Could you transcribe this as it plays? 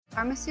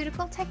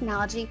Pharmaceutical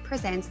Technology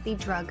presents the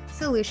Drug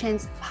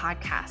Solutions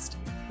podcast,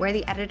 where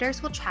the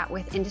editors will chat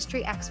with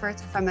industry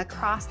experts from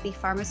across the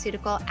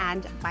pharmaceutical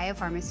and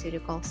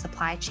biopharmaceutical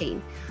supply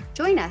chain.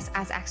 Join us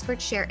as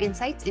experts share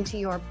insights into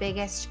your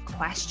biggest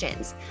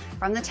questions,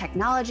 from the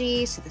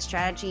technologies to the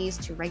strategies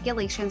to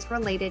regulations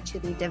related to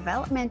the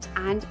development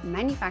and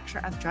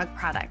manufacture of drug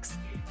products.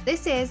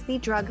 This is the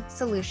Drug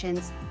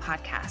Solutions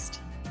podcast.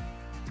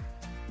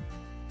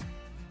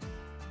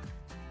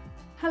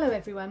 Hello,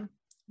 everyone.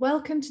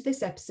 Welcome to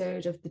this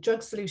episode of the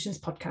Drug Solutions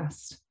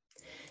podcast.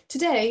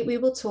 Today, we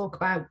will talk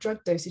about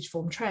drug dosage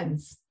form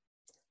trends.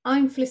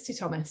 I'm Felicity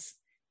Thomas,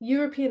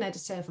 European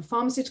Editor for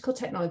Pharmaceutical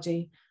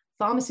Technology,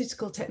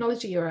 Pharmaceutical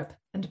Technology Europe,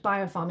 and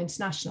Biopharm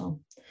International,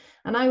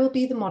 and I will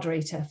be the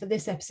moderator for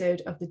this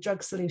episode of the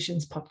Drug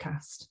Solutions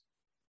podcast.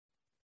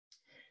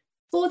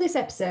 For this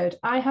episode,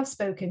 I have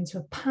spoken to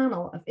a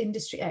panel of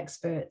industry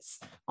experts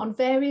on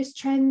various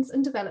trends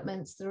and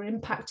developments that are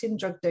impacting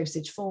drug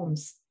dosage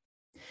forms.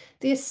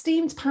 The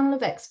esteemed panel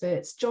of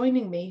experts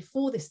joining me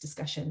for this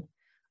discussion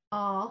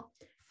are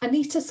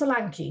Aneeta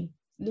Solanki,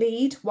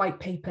 lead white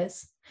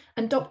papers,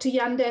 and Dr.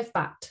 Jnanadeva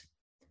Bhat,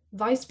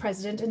 vice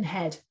president and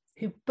head,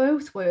 who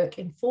both work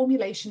in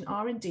formulation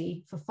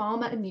R&D for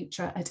pharma and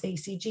nutra at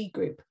ACG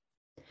Group.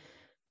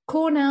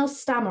 Cornell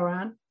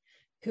Stamoran,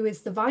 who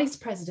is the vice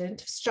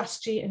president of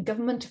strategy and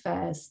government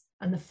affairs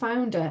and the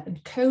founder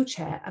and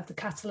co-chair of the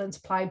Catalent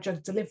Applied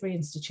Drug Delivery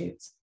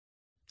Institute.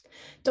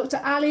 Dr.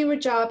 Ali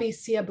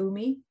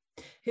Rajabi-Siahboomi,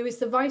 who is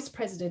the Vice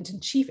President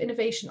and Chief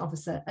Innovation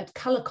Officer at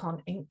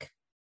Colorcon, Inc.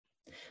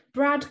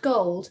 Brad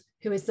Gold,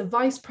 who is the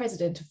Vice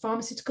President of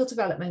Pharmaceutical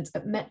Development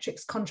at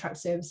Metrics Contract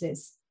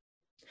Services.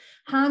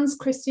 Hans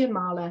Christian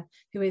Mahler,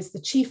 who is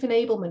the Chief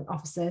Enablement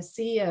Officer,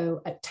 CEO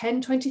at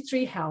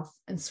 1023 Health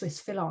and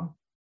swissfillon.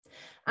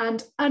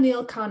 And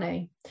Anil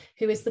Kane,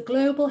 who is the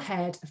Global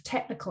Head of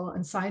Technical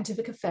and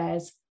Scientific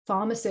Affairs,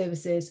 Pharma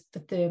Services for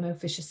Thermo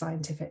Fisher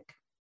Scientific.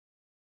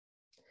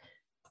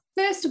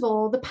 First of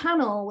all, the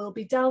panel will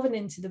be delving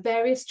into the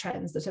various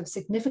trends that have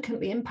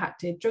significantly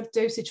impacted drug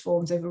dosage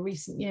forms over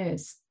recent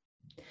years.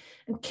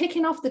 And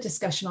kicking off the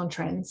discussion on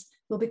trends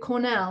will be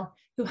Cornell,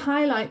 who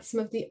highlights some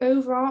of the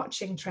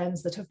overarching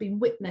trends that have been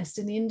witnessed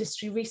in the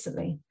industry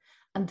recently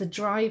and the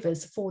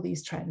drivers for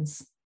these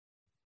trends.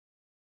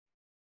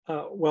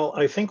 Well,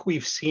 I think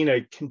we've seen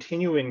a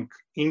continuing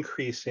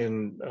increase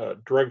in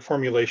drug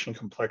formulation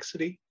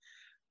complexity.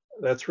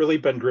 That's really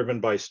been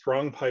driven by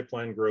strong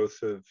pipeline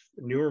growth of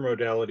newer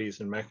modalities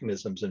and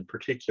mechanisms in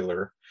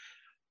particular,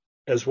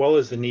 as well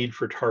as the need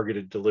for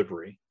targeted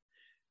delivery.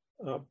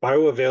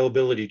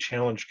 Bioavailability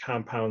challenged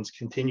compounds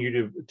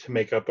continue to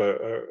make up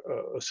a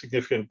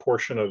significant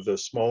portion of the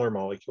smaller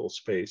molecule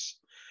space.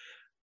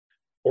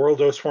 Oral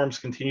dose forms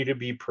continue to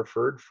be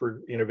preferred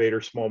for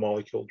innovator small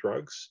molecule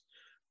drugs,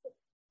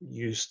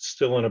 used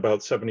still in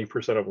about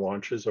 70% of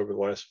launches over the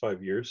last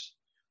 5 years.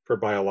 For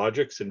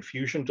biologics,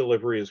 infusion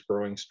delivery is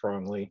growing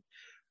strongly,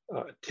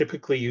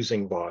 typically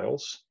using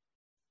vials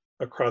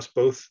across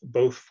both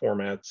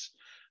formats.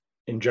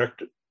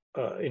 Injectable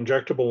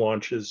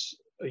launches,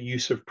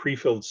 use of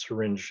pre-filled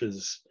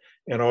syringes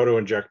and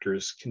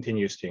auto-injectors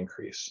continues to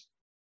increase.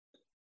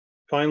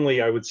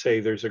 Finally, I would say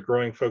there's a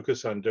growing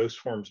focus on dose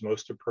forms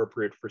most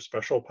appropriate for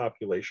special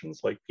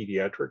populations like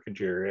pediatric and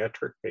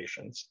geriatric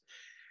patients.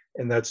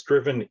 And that's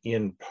driven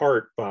in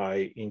part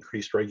by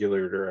increased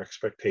regulator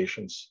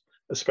expectations,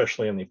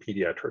 especially on the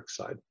pediatric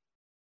side.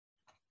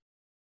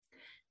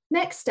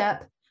 Next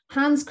up,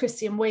 Hans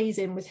Christian weighs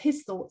in with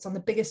his thoughts on the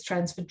biggest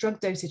trends for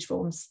drug dosage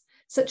forms,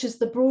 such as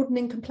the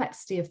broadening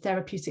complexity of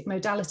therapeutic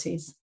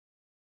modalities.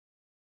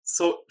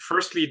 So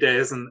firstly, there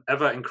is an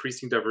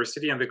ever-increasing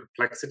diversity and the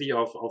complexity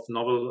of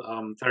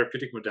novel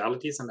therapeutic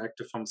modalities and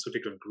active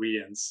pharmaceutical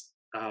ingredients.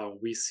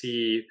 We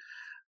see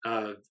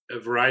a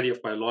variety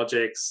of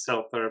biologics,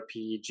 cell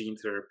therapy, gene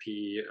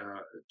therapy,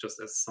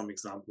 just as some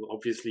example.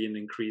 Obviously, an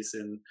increase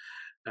in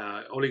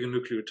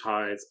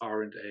oligonucleotides,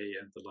 RNA,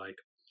 and the like.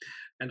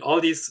 And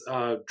all these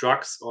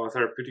drugs or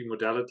therapeutic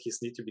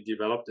modalities need to be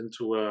developed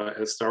into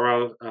a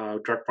sterile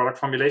drug product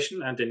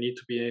formulation, and they need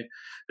to be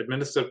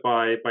administered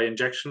by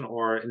injection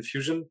or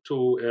infusion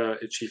to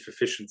achieve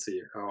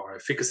efficiency or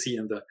efficacy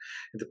in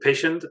the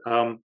patient.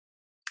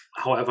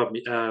 However,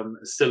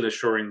 still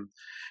ensuring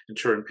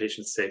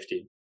patient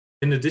safety.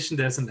 In addition,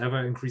 there's an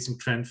ever-increasing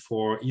trend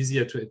for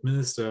easier to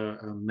administer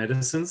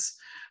medicines.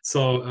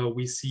 So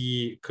we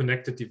see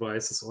connected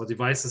devices or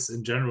devices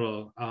in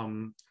general,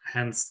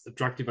 hence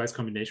drug-device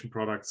combination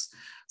products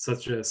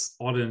such as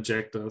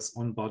auto-injectors,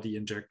 on-body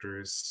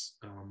injectors,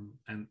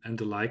 and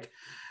the like,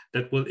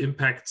 that will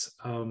impact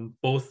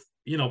both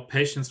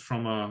patients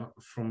from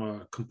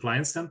a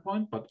compliance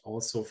standpoint, but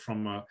also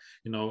from a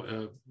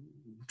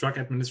drug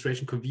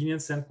administration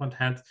convenience standpoint,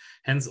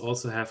 hence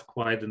also have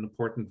quite an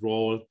important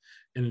role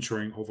in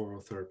ensuring overall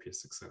therapy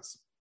success.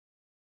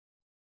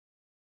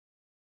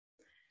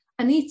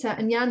 Aneeta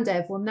and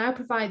Jnanadeva will now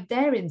provide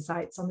their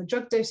insights on the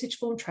drug dosage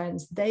form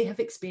trends they have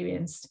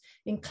experienced,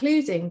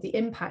 including the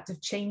impact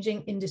of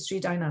changing industry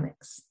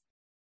dynamics.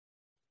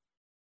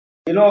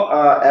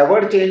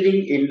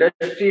 Ever-changing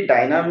industry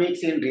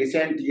dynamics in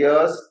recent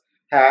years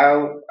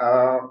have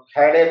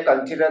had a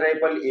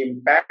considerable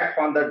impact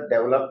on the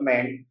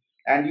development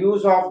and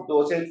use of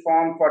dosage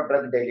form for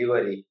drug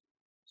delivery.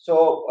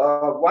 So,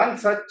 one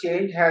such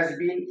change has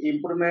been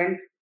improvement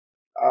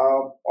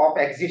of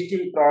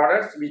existing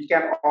products which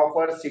can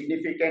offer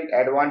significant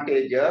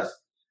advantages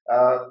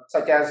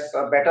such as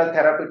better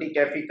therapeutic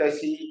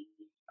efficacy,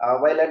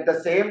 while at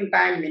the same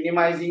time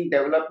minimizing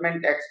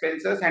development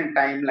expenses and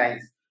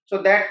timelines.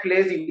 So that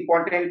plays an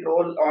important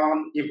role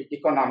on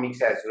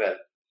economics as well.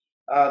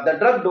 The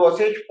drug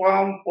dosage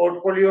form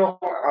portfolio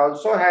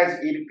also has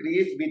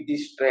increased with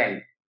this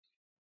trend.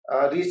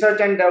 Research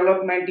and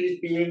development is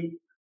being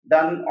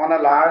done on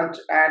a large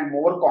and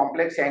more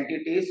complex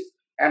entities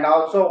and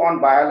also on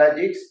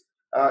biologics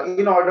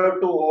in order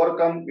to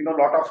overcome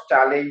lot of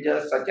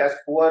challenges such as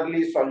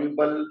poorly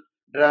soluble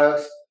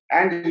drugs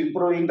and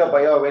improving the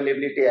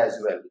bioavailability as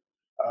well.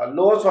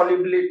 Low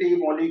solubility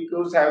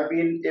molecules have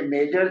been a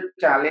major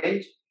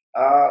challenge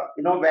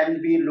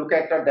when we look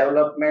at the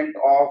development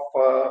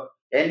of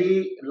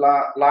any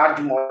large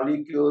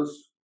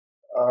molecules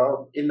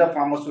in the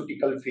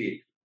pharmaceutical field.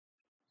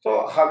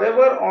 So,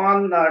 however,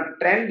 on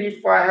trend,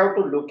 if I have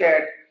to look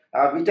at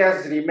which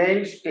has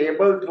remained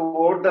stable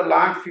throughout the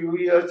last few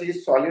years,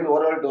 is solid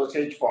oral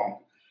dosage form.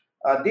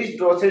 This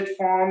dosage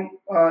form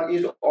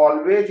is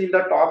always in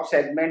the top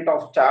segment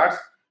of charts,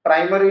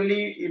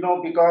 primarily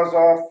because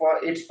of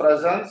its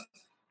presence.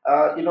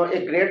 A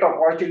great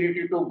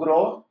opportunity to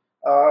grow.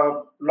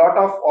 Lot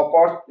of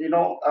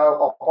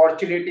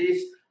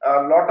opportunities,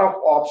 a lot of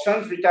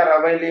options which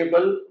are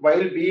available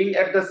while being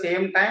at the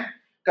same time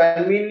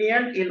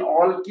convenient in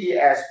all key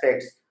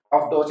aspects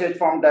of dosage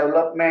form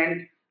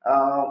development,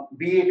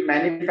 be it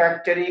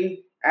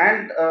manufacturing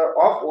and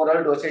of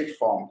oral dosage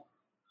form.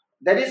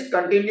 There is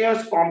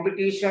continuous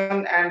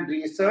competition and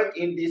research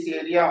in this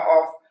area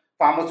of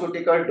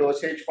pharmaceutical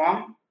dosage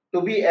form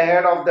to be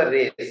ahead of the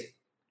race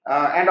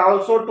and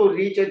also to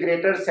reach a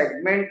greater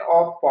segment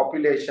of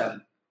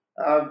population.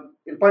 Uh,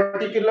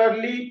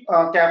 Particularly,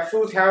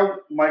 capsules have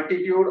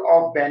multitude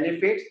of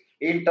benefits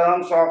in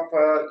terms of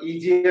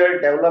easier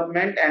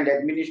development and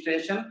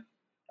administration.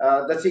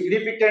 The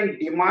significant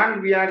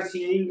demand we are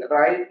seeing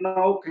right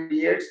now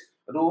creates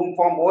room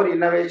for more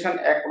innovation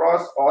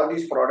across all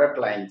these product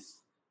lines.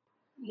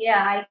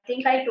 Yeah, I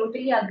think I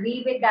totally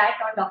agree with that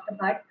on Dr.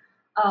 Bhat.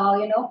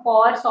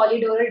 For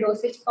solid oral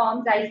dosage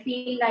forms, I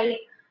feel like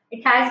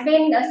it has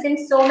been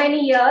since so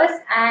many years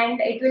and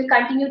it will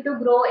continue to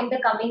grow in the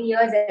coming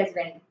years as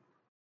well.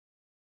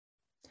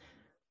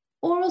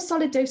 Oral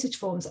solid dosage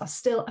forms are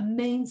still a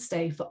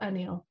mainstay for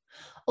Anil,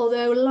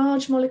 although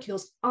large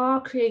molecules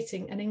are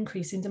creating an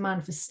increase in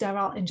demand for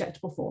sterile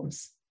injectable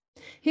forms.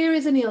 Here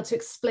is Anil to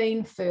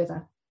explain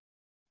further.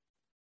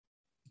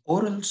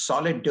 Oral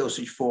solid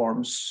dosage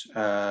forms,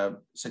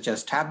 such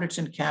as tablets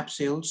and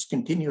capsules,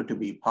 continue to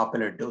be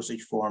popular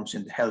dosage forms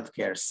in the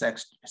healthcare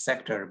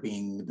sector,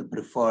 being the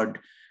preferred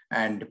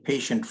and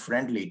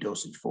patient-friendly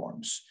dosage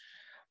forms.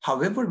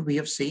 However, we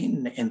have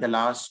seen in the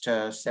last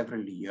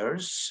several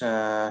years,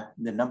 the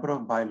number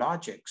of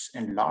biologics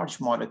and large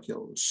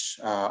molecules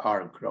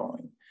are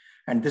growing.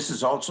 And this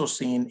is also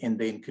seen in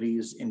the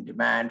increase in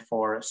demand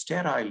for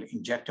sterile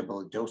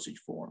injectable dosage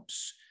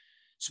forms.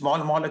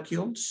 Small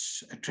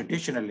molecules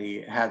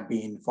traditionally have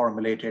been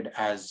formulated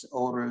as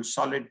oral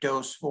solid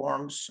dose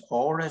forms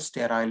or as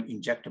sterile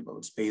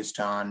injectables based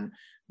on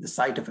the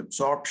site of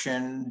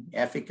absorption,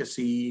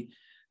 efficacy,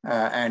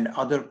 and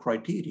other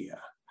criteria.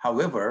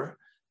 However,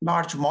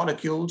 large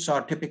molecules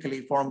are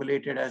typically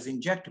formulated as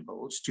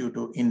injectables due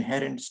to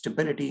inherent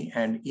stability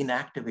and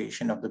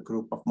inactivation of the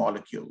group of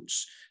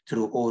molecules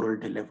through oral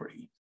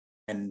delivery.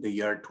 In the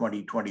year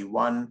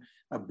 2021,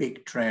 a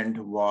big trend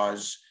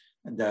was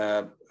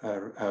the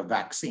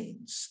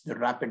vaccines, the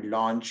rapid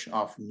launch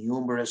of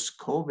numerous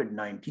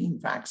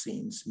COVID-19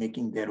 vaccines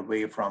making their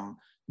way from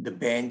the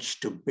bench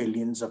to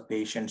billions of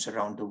patients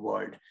around the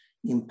world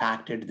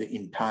impacted the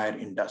entire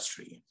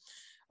industry.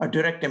 A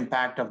direct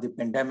impact of the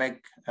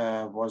pandemic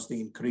was the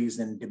increase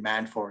in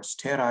demand for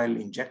sterile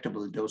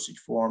injectable dosage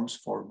forms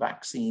for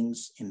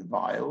vaccines in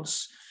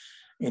vials,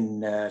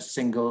 in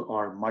single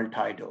or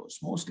multi-dose,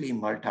 mostly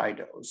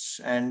multi-dose.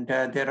 And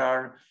there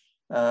are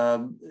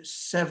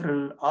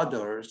several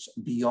others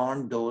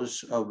beyond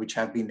those which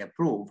have been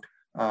approved.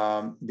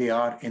 They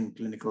are in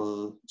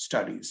clinical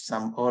studies,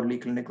 some early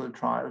clinical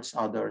trials,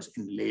 others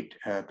in late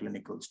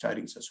clinical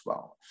studies as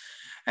well.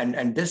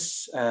 And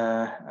this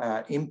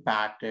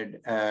impacted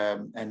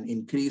an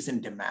increase in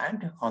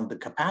demand on the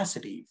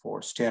capacity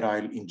for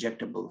sterile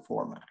injectable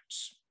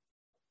formats.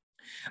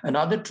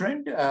 Another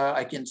trend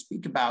I can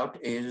speak about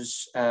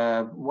is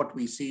what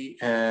we see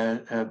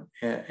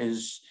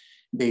is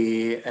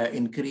the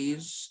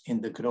increase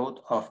in the growth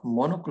of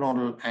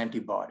monoclonal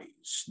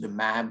antibodies, the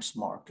mAbs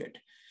market.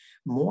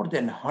 More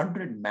than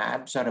 100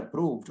 mAbs are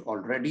approved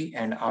already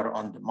and are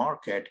on the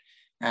market,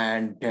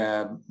 and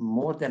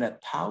more than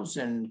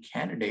 1,000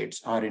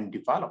 candidates are in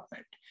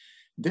development.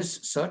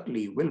 This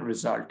certainly will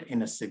result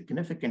in a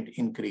significant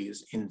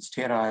increase in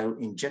sterile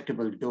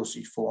injectable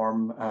dosage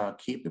form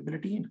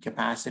capability and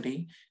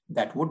capacity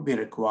that would be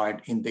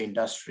required in the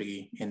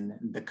industry in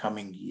the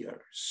coming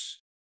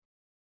years.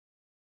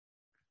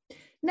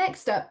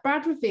 Next up,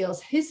 Brad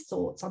reveals his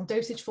thoughts on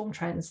dosage form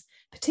trends,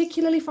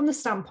 particularly from the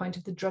standpoint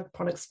of the drug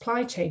product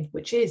supply chain,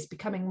 which is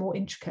becoming more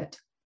intricate.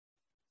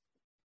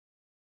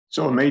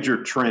 So a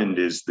major trend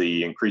is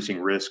the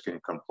increasing risk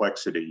and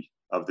complexity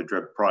of the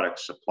drug product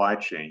supply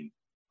chain.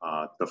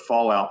 The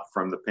fallout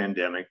from the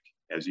pandemic,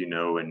 as you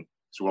know, and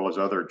as well as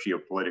other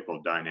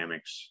geopolitical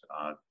dynamics,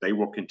 they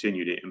will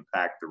continue to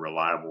impact the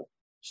reliable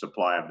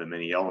supply of the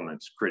many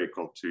elements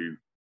critical to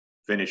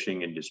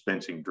finishing and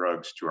dispensing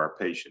drugs to our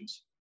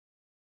patients.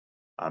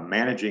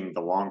 Managing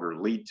the longer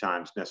lead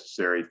times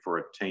necessary for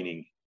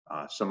obtaining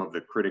some of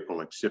the critical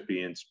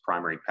excipients,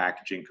 primary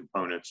packaging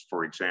components,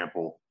 for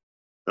example,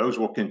 those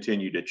will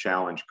continue to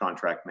challenge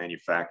contract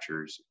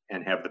manufacturers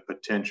and have the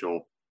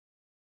potential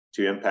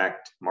to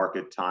impact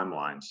market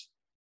timelines.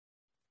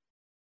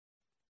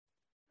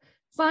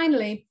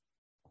 Finally,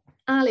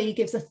 Ali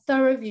gives a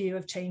thorough view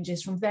of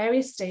changes from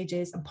various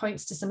stages and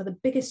points to some of the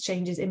biggest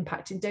changes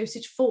impacting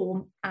dosage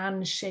form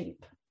and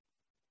shape.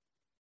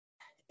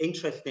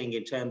 Interesting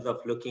in terms of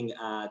looking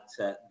at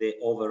the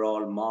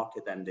overall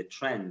market and the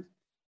trend.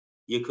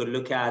 You could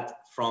look at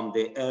from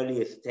the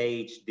earliest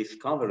stage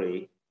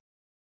discovery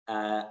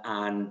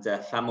and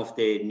some of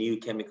the new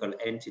chemical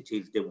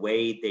entities, the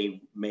way they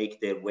make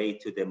their way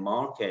to the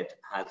market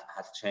has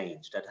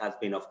changed. That has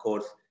been, of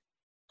course,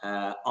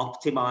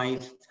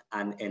 optimized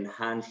and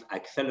enhanced,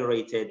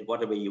 accelerated,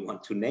 whatever you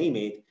want to name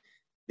it,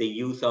 the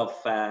use of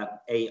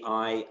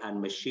AI and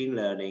machine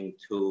learning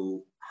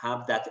to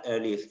have that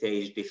early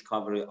stage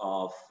discovery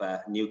of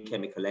new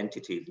chemical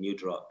entities, new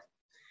drugs.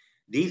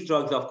 These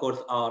drugs, of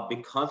course, are,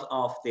 because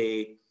of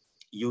the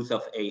use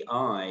of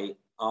AI,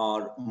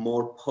 are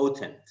more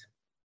potent.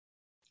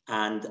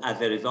 And as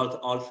a result,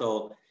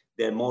 also,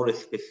 they're more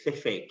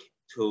specific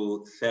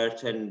to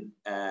certain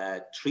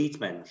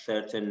treatments,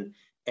 certain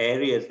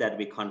areas that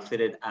we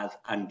considered as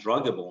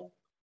undruggable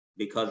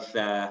because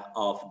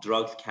of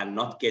drugs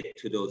cannot get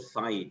to those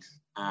sites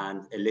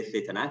and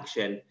elicit an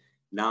action.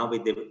 Now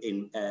with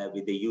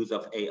the use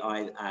of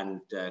AI and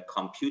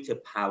computer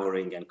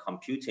powering and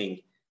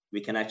computing, we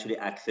can actually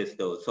access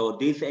those. So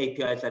these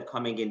APIs are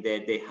coming in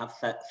there, they have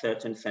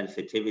certain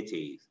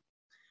sensitivities,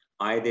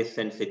 either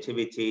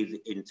sensitivities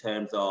in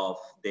terms of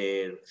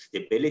their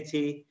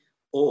stability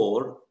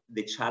or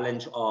the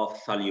challenge of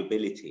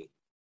solubility,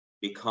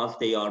 because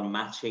they are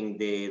matching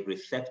the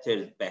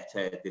receptors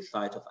better, the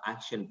site of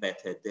action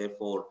better,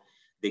 therefore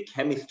the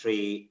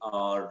chemistry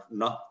are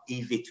not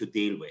easy to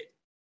deal with.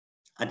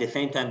 At the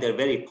same time, they're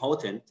very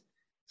potent.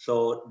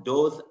 So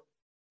those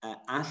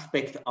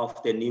aspects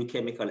of the new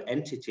chemical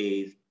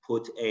entities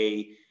put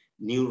a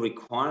new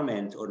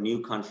requirement or new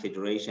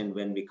consideration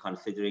when we're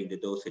considering the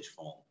dosage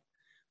form.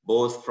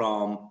 Both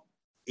from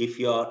if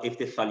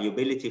the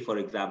solubility, for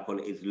example,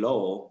 is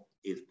low,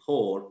 is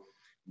poor,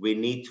 we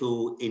need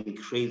to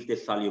increase the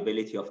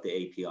solubility of the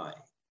API.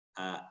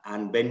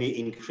 And when we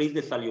increase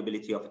the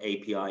solubility of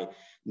API,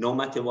 no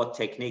matter what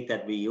technique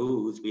that we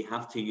use, we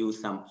have to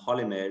use some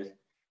polymers,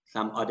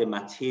 some other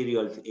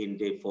materials in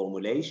the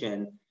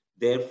formulation.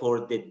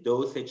 Therefore, the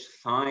dosage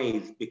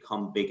size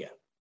become bigger.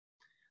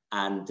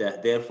 And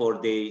therefore,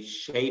 the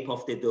shape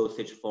of the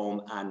dosage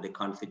form and the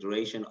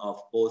consideration of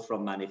both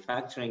from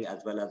manufacturing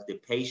as well as the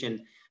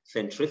patient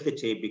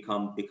centricity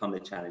become a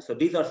challenge. So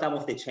these are some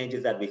of the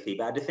changes that we see.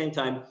 But at the same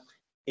time,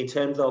 in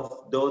terms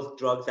of those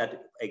drugs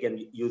that,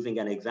 again, using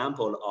an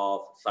example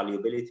of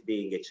solubility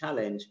being a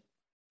challenge,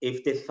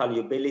 if the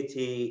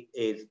solubility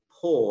is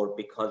poor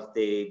because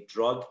the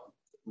drug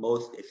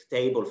most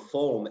stable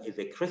form is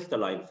a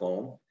crystalline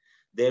form,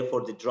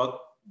 therefore the drug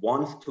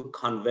wants to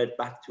convert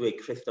back to a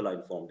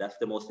crystalline form. That's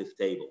the most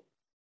stable.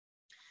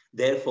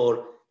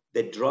 Therefore,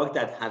 the drug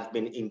that has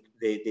been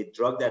the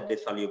drug that the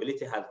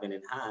solubility has been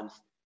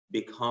enhanced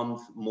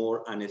becomes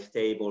more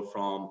unstable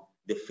from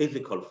the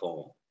physical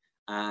form.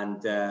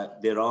 And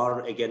there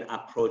are, again,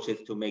 approaches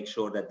to make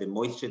sure that the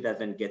moisture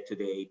doesn't get to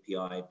the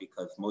API,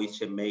 because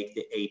moisture makes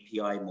the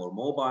API more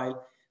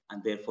mobile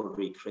and therefore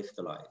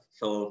recrystallize.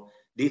 So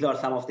these are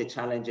some of the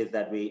challenges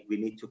that we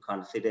need to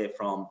consider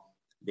from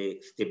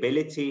the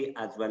stability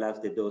as well as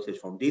the dosage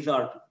form. These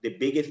are the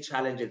biggest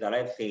challenges that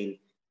I've seen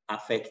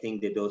affecting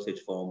the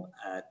dosage form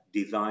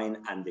design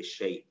and the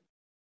shape.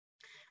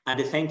 At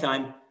the same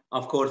time,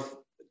 of course,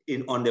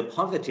 on the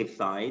positive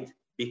side,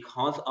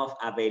 because of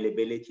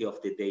availability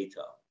of the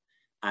data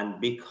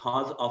and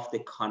because of the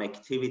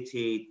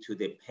connectivity to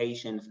the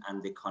patients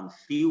and the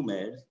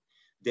consumers,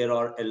 there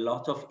are a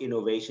lot of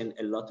innovation,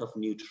 a lot of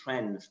new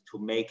trends to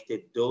make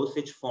the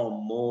dosage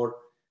form more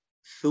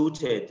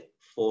suited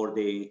for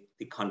the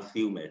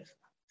consumers,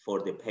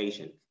 for the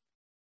patients,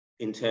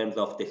 in terms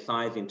of the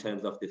size, in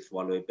terms of the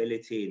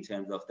swallowability, in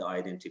terms of the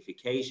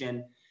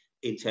identification,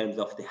 in terms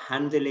of the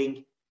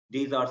handling.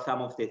 These are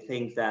some of the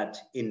things that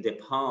in the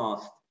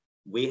past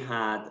we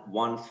had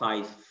one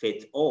size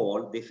fits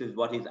all. This is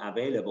what is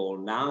available.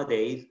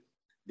 Nowadays,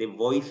 the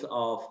voice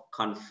of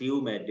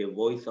consumer, the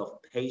voice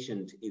of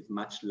patient is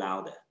much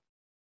louder.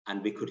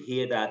 And we could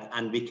hear that,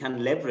 and we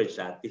can leverage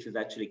that. This is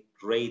actually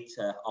great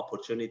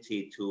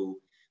opportunity to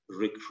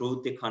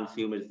recruit the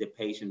consumers, the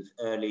patients'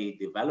 early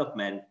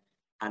development,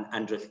 and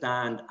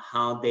understand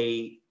how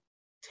they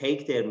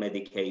take their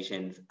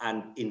medications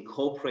and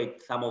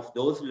incorporate some of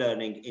those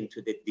learning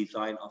into the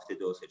design of the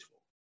dosage form.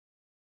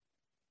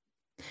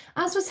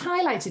 As was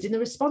highlighted in the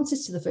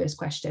responses to the first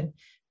question,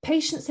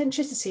 patient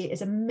centricity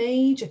is a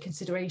major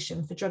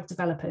consideration for drug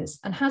developers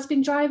and has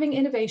been driving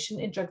innovation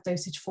in drug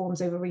dosage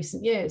forms over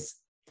recent years.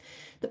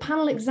 The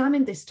panel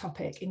examined this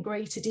topic in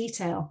greater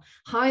detail,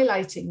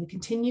 highlighting the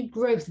continued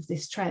growth of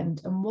this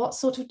trend and what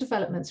sort of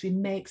developments we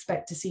may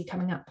expect to see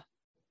coming up.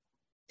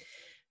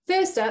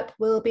 First up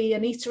will be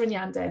Aneeta and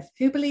Jnanadeva,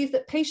 who believe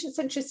that patient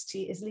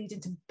centricity is leading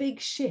to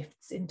big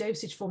shifts in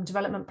dosage form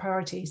development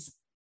priorities.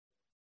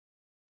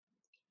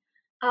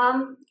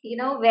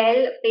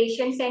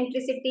 Patient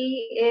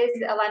centricity is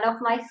one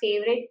of my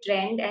favorite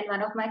trend and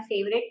one of my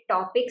favorite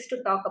topics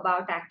to talk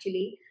about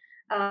actually.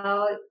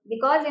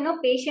 Because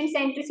patient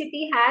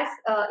centricity has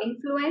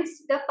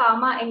influenced the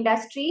pharma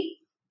industry,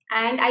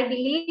 and I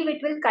believe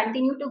it will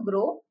continue to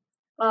grow.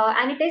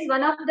 And it is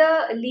one of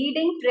the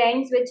leading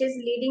trends which is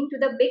leading to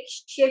the big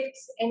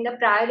shifts in the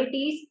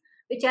priorities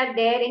which are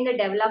there in the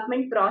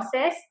development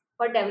process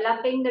for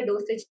developing the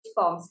dosage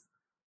forms.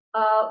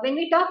 When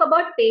we talk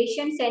about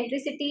patient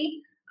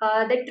centricity,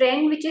 the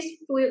trend which is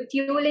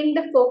fueling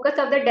the focus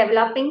of the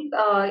developing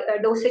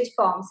dosage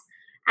forms.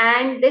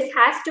 And this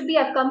has to be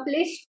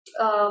accomplished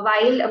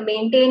while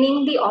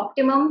maintaining the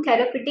optimum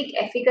therapeutic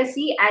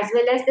efficacy as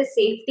well as the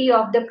safety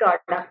of the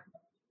product.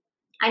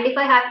 And if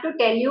I have to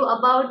tell you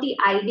about the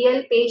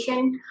ideal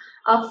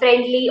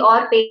patient-friendly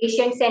or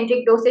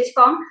patient-centric dosage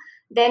form,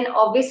 then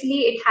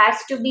obviously it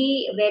has to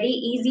be very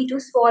easy to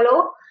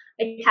swallow.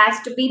 It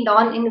has to be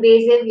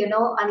non-invasive,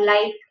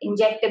 unlike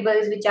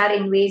injectables which are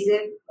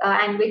invasive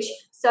and which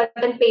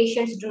certain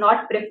patients do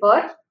not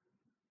prefer.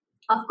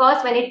 Of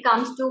course, when it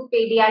comes to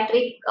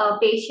pediatric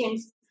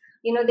patients,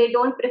 they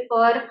don't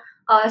prefer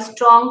a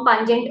strong,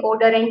 pungent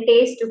odor and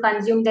taste to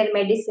consume their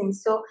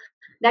medicines. So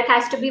that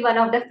has to be one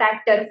of the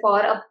factors for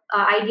a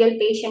ideal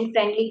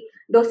patient-friendly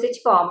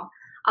dosage form.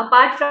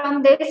 Apart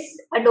from this,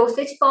 a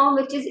dosage form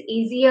which is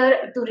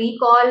easier to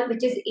recall,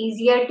 which is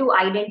easier to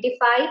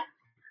identify,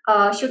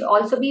 should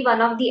also be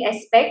one of the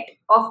aspects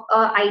of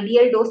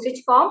ideal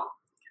dosage form.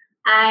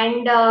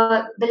 And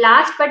the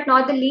last but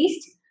not the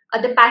least,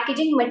 the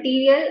packaging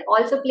material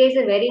also plays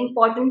a very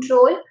important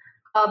role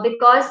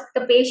because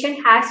the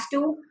patient has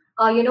to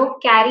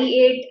carry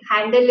it,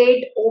 handle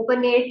it,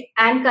 open it,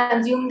 and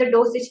consume the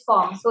dosage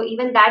form. So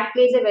even that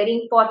plays a very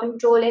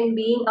important role in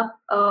being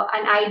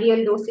an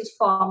ideal dosage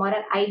form or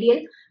an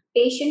ideal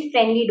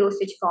patient-friendly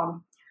dosage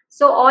form.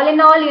 So all in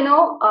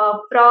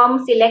all,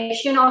 from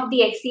selection of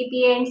the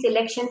excipient,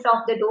 selections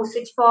of the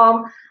dosage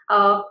form,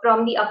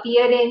 from the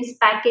appearance,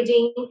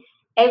 packaging,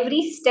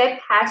 every step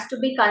has to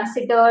be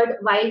considered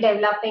while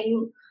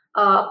developing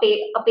a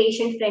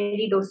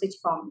patient-friendly dosage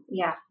form.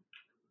 Yeah.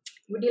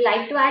 Would you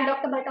like to add,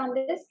 Dr. Bhat, on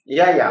this?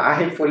 Yeah,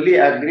 I fully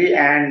agree,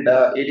 and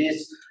it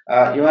is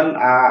even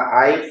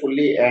I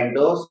fully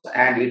endorse,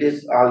 and it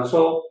is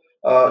also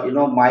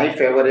my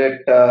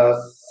favorite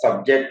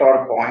subject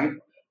or point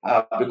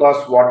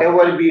because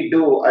whatever we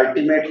do,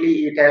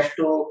 ultimately it has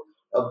to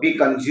be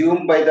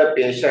consumed by the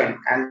patient,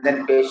 and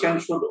then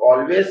patient should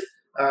always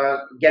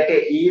get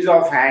a ease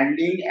of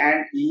handling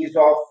and ease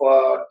of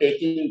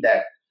taking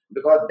that,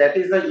 because that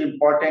is the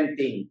important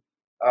thing.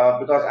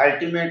 Because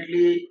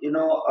ultimately,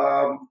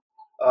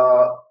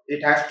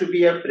 it has to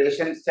be a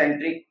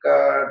patient-centric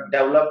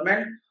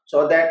development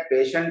so that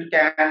patient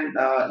can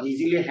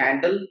easily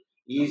handle,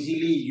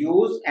 easily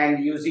use,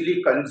 and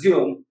easily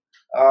consume,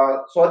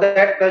 so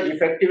that the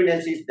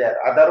effectiveness is there.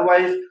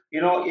 Otherwise,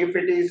 if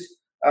it is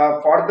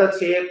for the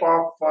sake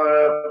of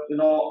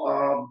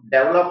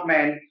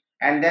development,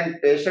 and then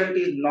patient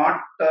is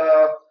not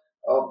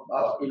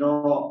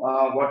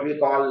what we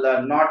call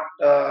not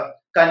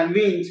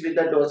convinced with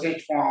the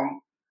dosage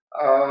form,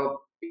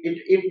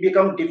 it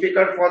becomes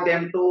difficult for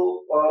them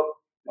to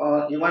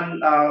even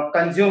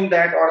consume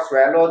that or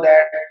swallow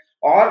that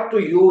or to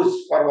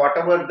use for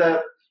whatever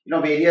the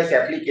various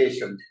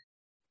applications.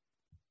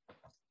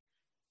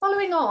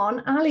 Following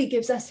on, Ali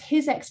gives us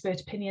his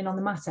expert opinion on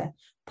the matter,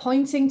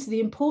 pointing to the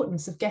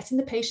importance of getting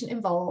the patient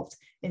involved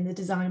in the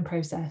design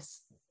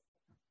process.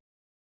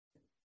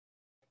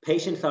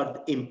 Patients are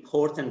an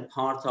important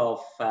part of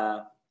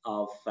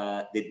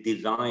the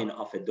design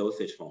of a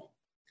dosage form.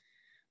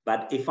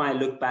 But if I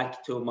look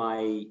back to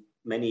my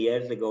many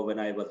years ago when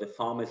I was a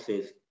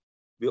pharmacist,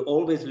 we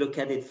always look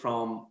at it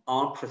from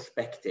our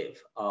perspective,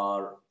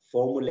 our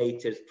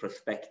formulator's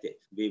perspective.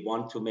 We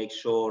want to make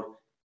sure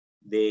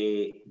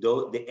the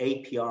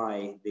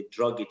API, the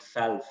drug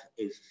itself,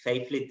 is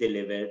safely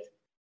delivered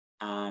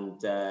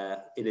and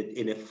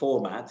in a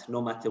format,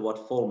 no matter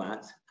what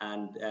format,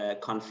 and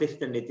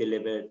consistently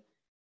delivered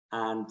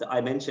And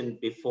I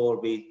mentioned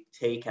before, we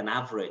take an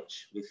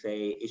average. We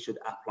say it should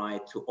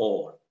apply to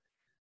all.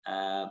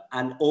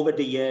 And over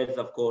the years,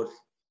 of course,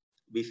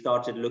 we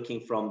started looking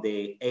from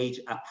the age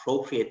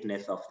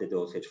appropriateness of the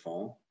dosage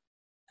form.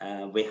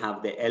 We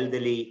have the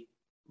elderly,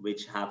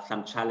 which have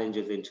some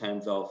challenges in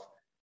terms of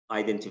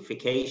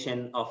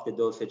identification of the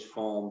dosage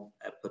form,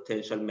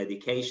 potential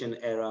medication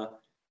error,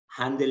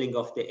 handling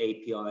of the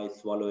API,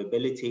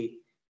 swallowability.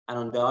 And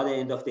on the other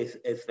end of this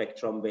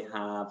spectrum, we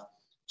have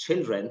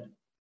children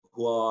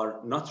who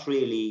are not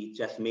really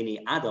just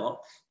mini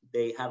adults.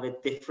 They have a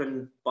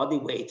different body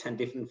weight and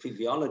different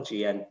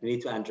physiology, and we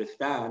need to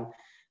understand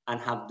and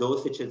have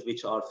dosages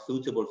which are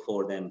suitable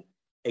for them.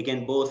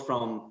 Again, both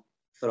from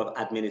sort of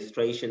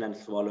administration and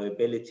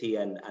swallowability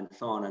and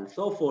so on and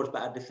so forth,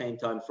 but at the same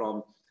time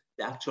from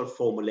the actual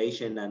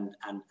formulation and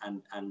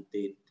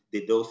the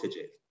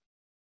dosages.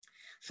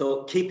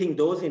 So keeping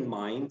those in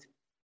mind,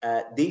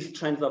 these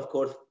trends, of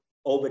course,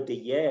 over the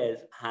years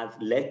has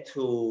led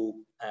to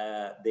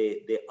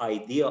the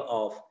idea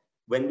of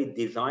when we're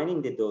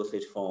designing the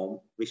dosage form,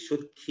 we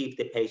should keep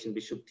the patient,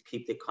 we should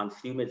keep the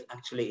consumers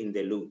actually in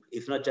the loop.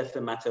 It's not just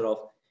a matter of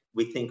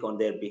we think on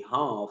their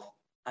behalf,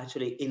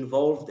 actually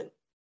involve them,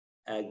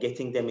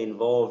 getting them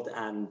involved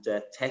and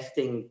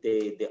testing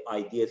the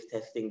ideas,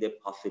 testing the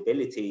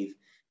possibilities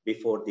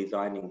before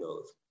designing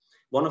those.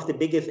 One of the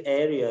biggest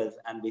areas,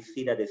 and we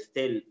see that is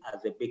still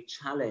as a big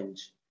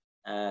challenge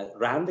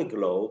around the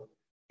globe,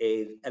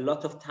 is a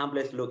lot of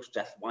tablets look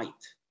just white.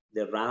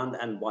 They're round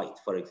and white,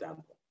 for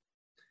example.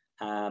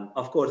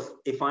 Of course,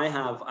 if I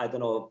have, I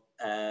don't know,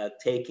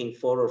 taking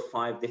 4 or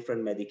 5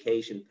 different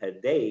medications per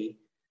day,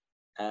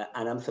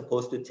 and I'm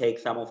supposed to take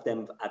some of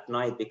them at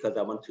night because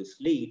I want to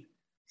sleep,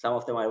 some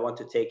of them I want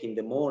to take in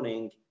the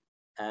morning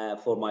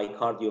for my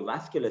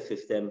cardiovascular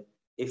system,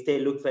 if they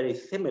look very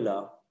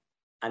similar,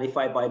 and if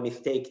I by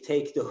mistake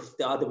take those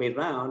the other way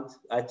around,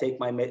 I take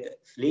my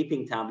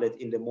sleeping tablet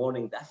in the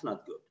morning, that's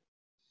not good.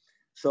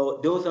 So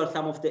those are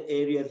some of the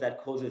areas that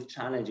causes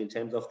challenge in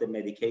terms of the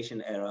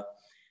medication error.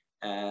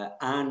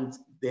 And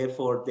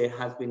therefore, there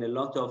has been a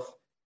lot of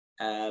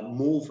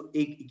move.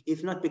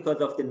 It's not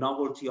because of the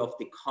novelty of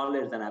the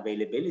colors and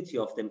availability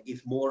of them,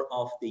 it's more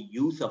of the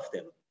use of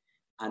them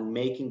and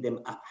making them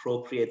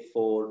appropriate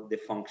for the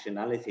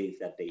functionalities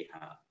that they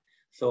have.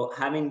 So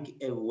having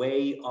a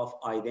way of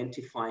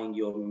identifying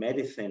your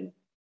medicine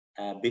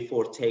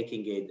before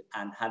taking it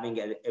and having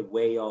a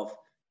way of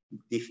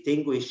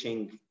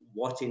distinguishing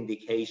what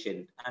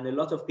indication. And a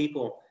lot of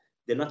people,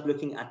 they're not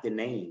looking at the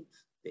names.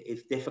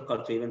 It's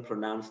difficult to even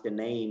pronounce the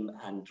name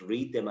and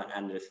read them and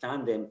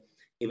understand them,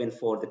 even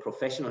for the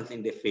professionals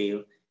in the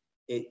field.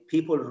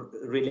 People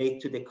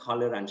relate to the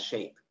color and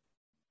shape.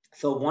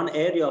 So one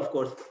area, of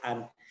course,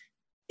 and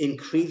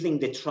increasing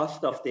the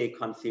trust of the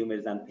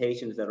consumers and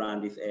patients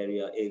around this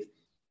area is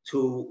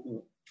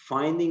to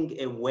finding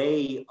a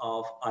way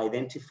of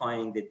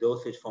identifying the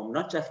dosage form,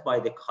 not just by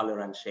the color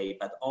and shape,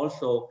 but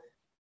also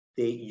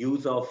the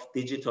use of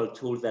digital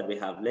tools that we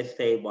have. Let's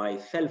say by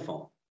cell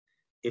phone.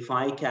 If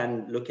I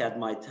can look at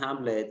my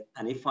tablet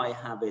and if I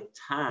have a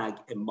tag,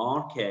 a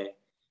marker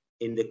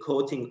in the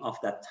coating of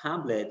that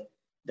tablet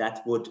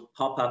that would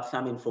pop up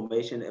some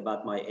information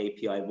about my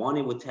API. One,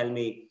 it would tell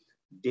me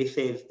this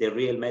is the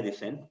real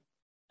medicine.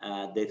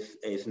 This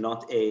is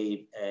not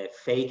a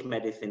fake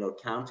medicine or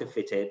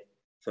counterfeited.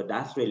 So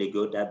that's really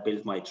good. That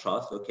builds my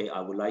trust. Okay,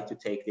 I would like to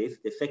take this.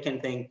 The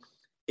second thing,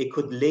 it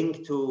could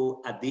link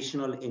to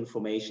additional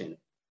information.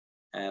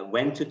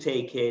 When to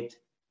take it,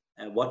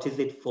 what is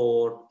it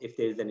for? If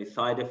there's any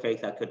side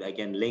effects, I could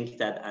again link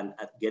that and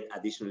get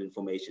additional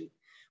information.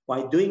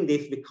 By doing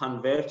this, we're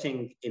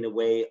converting in a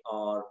way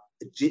or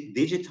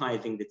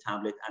digitizing the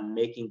tablet and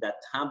making that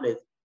tablet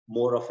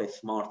more of a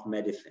smart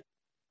medicine,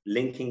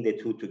 linking the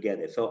two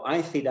together. So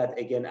I see that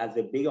again as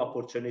a big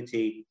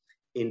opportunity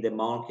in the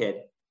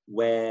market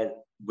where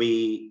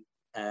we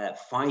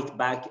fight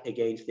back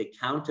against the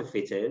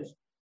counterfeiters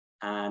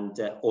and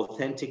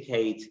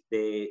authenticate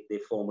the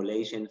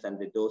formulations and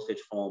the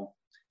dosage form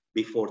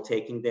before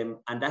taking them.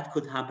 And that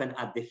could happen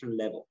at different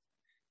levels.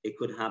 It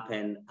could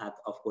happen at,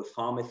 of course,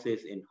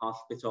 pharmacies, in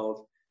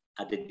hospitals,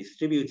 at the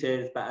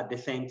distributors, but at the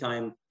same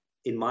time,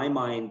 in my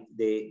mind,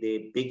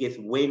 the biggest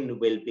win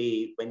will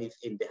be when it's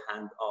in the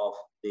hand of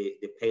the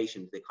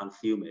patients, the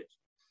consumers.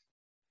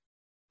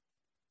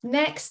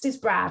 Next is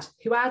Brad,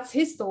 who adds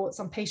his thoughts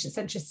on patient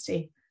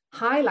centricity,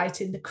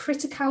 highlighting the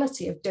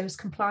criticality of dose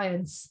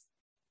compliance.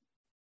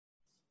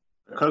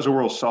 Because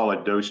oral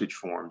solid dosage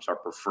forms are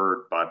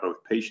preferred by both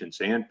patients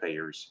and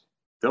payers,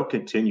 they'll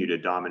continue to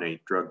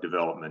dominate drug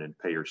development and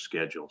payer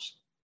schedules.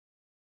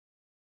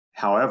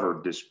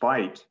 However,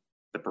 despite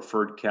the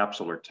preferred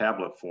capsule or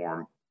tablet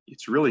form,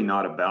 it's really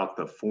not about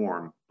the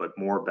form, but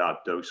more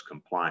about dose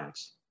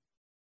compliance.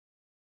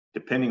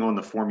 Depending on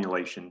the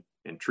formulation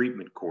and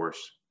treatment course,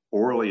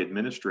 orally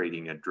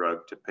administering a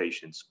drug to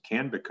patients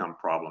can become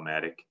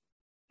problematic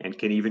and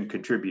can even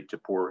contribute to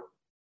poor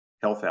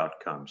health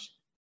outcomes.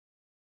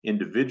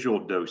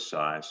 Individual dose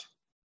size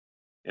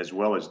as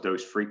well as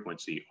dose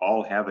frequency,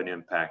 all have an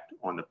impact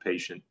on the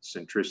patient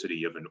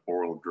centricity of an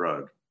oral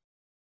drug.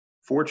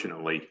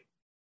 Fortunately,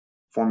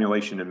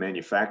 formulation and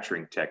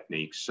manufacturing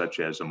techniques such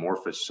as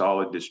amorphous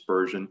solid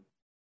dispersion,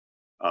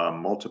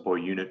 multiple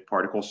unit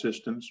particle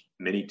systems,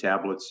 mini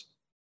tablets,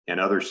 and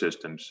other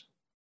systems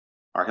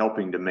are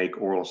helping to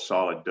make oral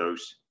solid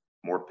dose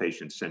more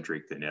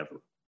patient-centric than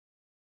ever.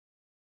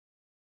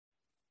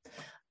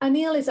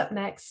 Anil is up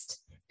next,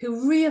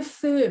 who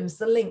reaffirms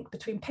the link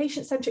between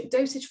patient-centric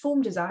dosage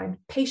form design,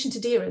 patient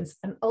adherence,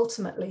 and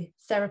ultimately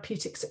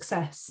therapeutic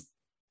success.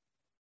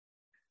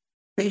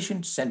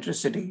 Patient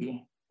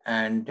centricity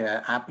and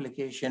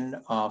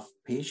application of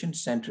patient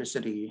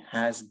centricity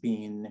has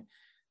been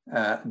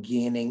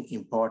gaining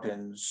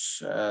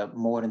importance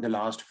more in the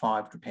last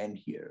 5 to 10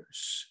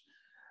 years.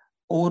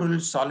 Oral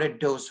solid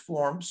dose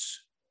forms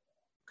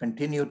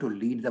continue to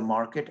lead the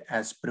market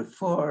as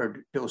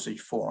preferred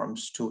dosage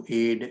forms to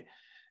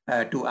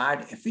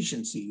add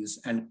efficiencies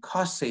and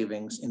cost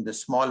savings in the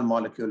small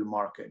molecule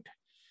market.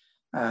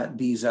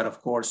 These are,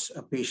 of course,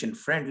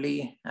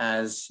 patient-friendly,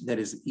 as there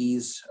is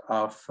ease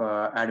of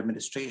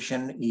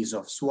administration, ease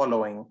of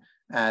swallowing,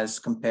 as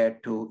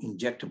compared to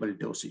injectable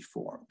dosage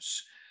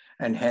forms.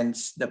 And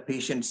hence, the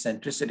patient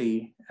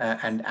centricity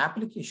and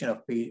application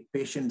of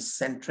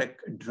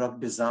patient-centric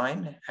drug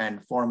design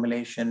and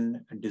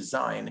formulation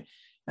design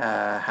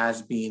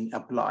has been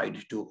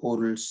applied to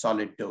oral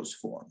solid dose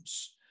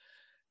forms.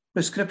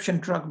 Prescription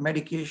drug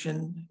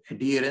medication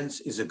adherence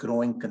is a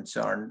growing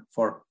concern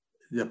for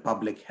the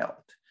public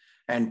health,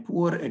 and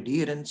poor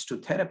adherence to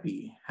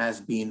therapy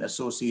has been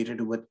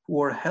associated with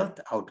poor health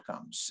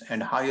outcomes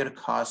and higher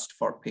cost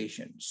for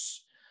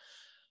patients.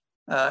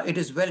 It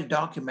is well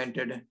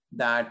documented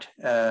that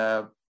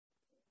the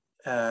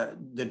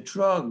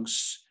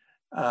drugs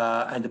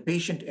and the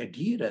patient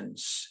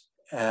adherence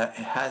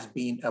has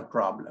been a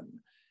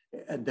problem.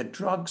 The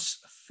drugs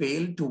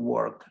fail to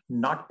work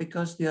not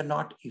because they are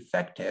not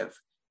effective,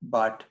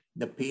 but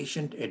the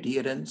patient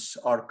adherence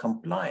or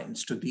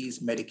compliance to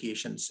these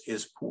medications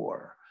is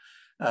poor.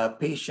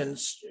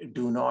 Patients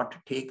do not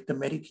take the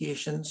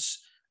medications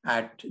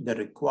at the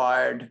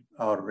required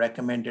or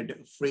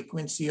recommended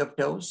frequency of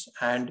dose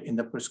and in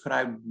the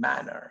prescribed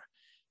manner.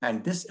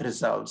 And this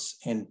results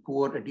in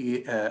poor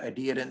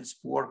adherence,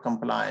 poor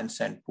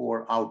compliance, and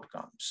poor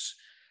outcomes.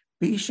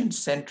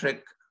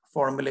 Patient-centric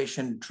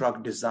formulation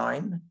drug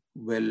design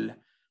will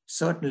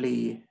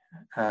certainly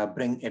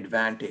bring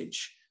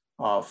advantage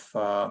of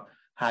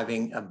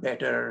having a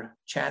better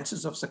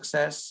chances of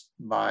success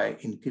by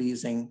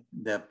increasing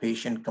the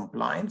patient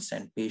compliance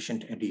and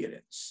patient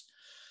adherence.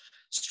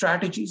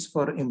 Strategies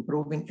for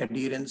improving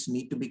adherence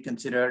need to be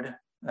considered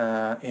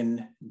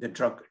in the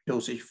drug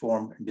dosage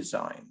form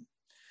design.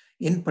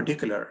 In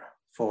particular,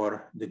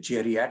 for the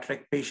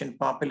geriatric patient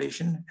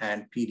population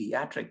and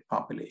pediatric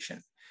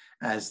population,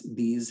 as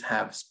these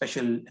have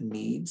special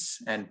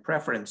needs and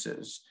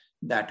preferences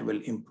that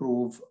will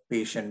improve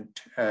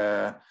patient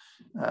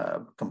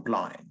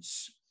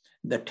compliance.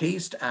 The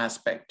taste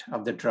aspect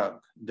of the drug,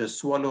 the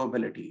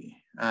swallowability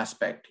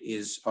aspect,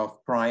 is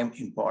of prime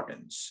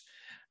importance.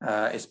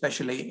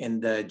 Especially in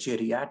the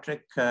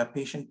geriatric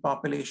patient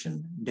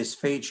population,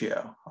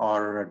 dysphagia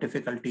or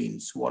difficulty in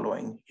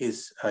swallowing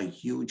is a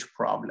huge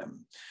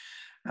problem.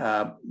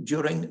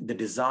 During the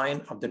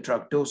design of the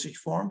drug dosage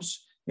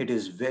forms, it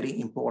is very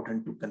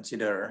important to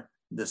consider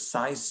the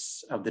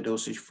size of the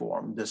dosage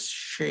form, the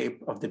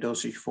shape of the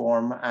dosage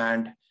form,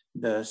 and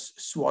the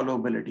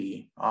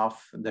swallowability of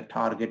the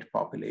target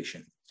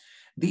population.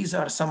 These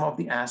are some of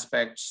the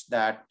aspects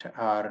that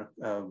are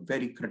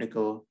very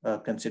critical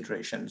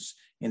considerations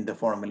in the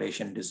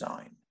formulation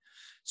design.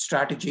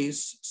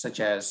 Strategies such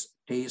as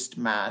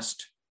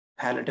taste-masked,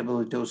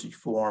 palatable dosage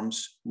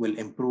forms will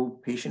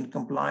improve patient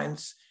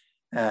compliance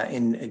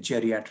in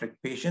geriatric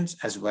patients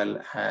as well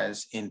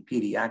as in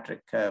pediatric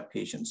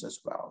patients as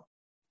well.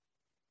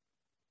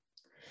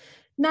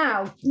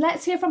 Now,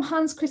 let's hear from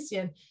Hans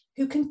Christian,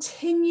 who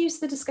continues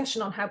the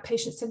discussion on how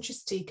patient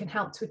centricity can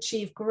help to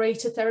achieve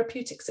greater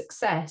therapeutic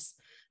success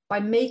by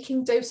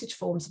making dosage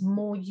forms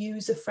more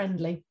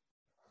user-friendly.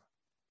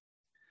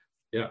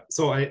 Yeah,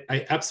 so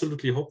I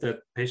absolutely hope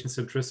that patient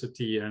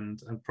centricity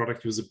and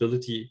product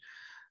usability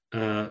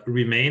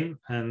remain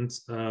and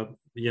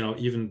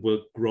even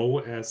will grow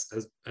as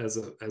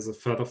a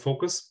further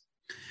focus.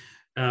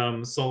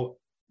 So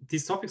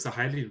these topics are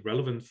highly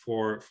relevant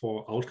for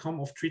outcome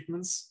of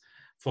treatments,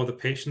 for the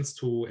patients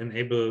to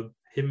enable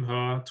him,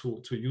 her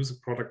to use a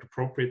product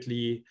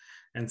appropriately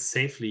and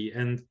safely.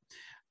 And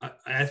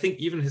I think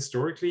even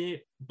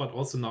historically, but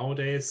also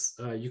nowadays,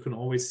 you can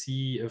always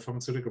see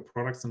pharmaceutical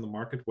products in the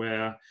market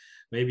where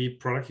maybe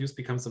product use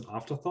becomes an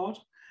afterthought.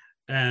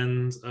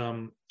 And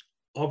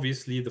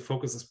obviously the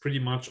focus is pretty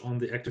much on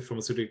the active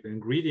pharmaceutical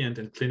ingredient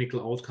and clinical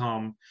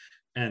outcome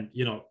and,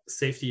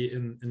 safety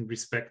in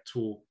respect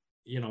to,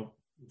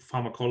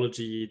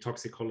 pharmacology,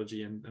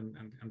 toxicology, and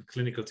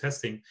clinical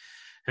testing.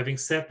 Having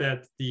said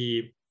that,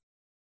 the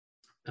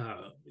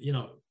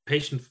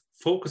patient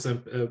focus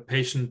and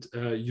patient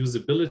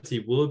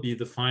usability will be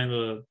the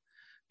final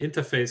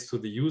interface to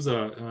the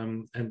user,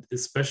 and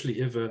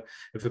especially if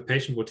a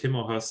patient would him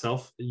or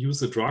herself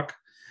use a drug,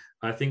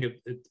 I think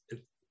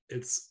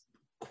it's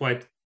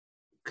quite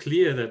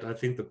clear that I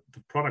think the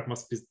product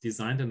must be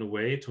designed in a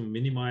way to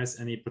minimize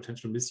any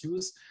potential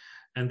misuse,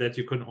 and that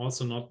you can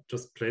also not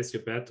just place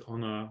your bet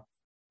on a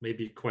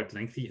maybe quite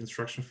lengthy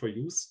instruction for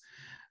use.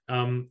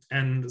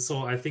 And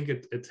so I think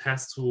it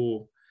has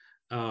to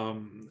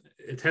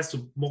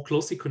more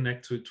closely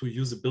connect to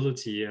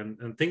usability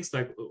and things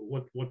like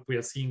what we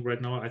are seeing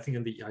right now, I think,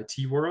 in the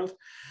IT world,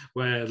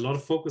 where a lot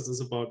of focus is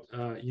about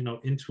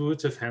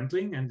intuitive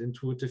handling and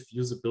intuitive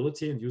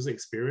usability and user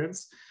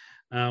experience.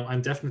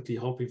 I'm definitely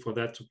hoping for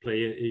that to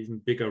play an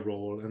even bigger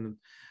role, and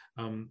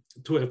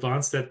to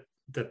advance that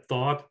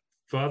thought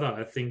further.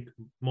 I think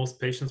most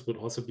patients would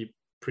also be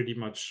pretty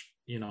much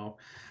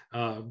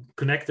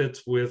connected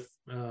with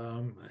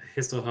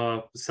his or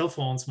her cell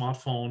phone,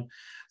 smartphone.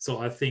 So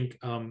I think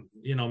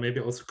maybe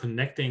also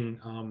connecting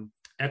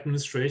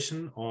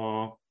administration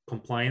or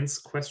compliance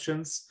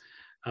questions,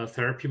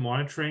 therapy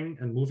monitoring,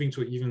 and moving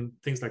to even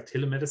things like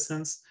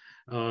telemedicines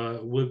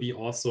will be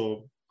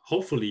also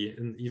hopefully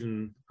in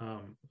even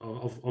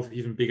of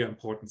even bigger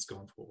importance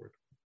going forward.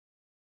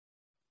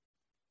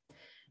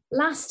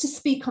 Last to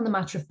speak on the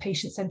matter of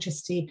patient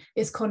centricity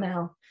is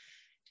Cornell.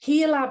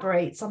 He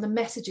elaborates on the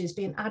messages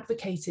being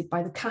advocated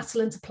by the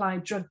Catalent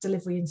Applied Drug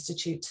Delivery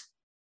Institute.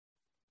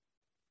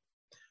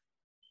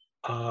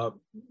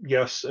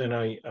 Yes, and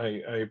I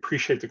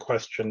appreciate the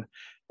question.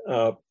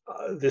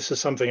 This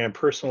is something I'm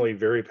personally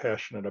very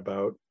passionate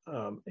about,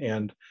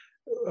 and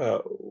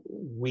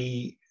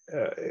we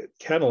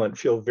Catalent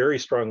feel very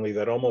strongly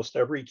that almost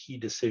every key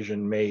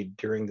decision made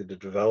during the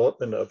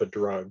development of a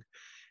drug,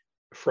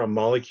 from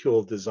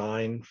molecule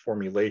design,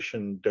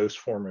 formulation, dose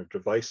form, or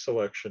device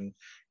selection,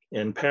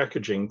 and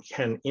packaging,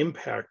 can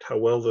impact how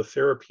well the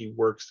therapy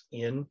works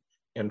in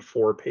and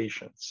for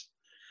patients.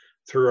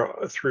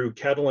 Through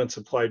Catalent's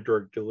Applied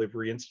Drug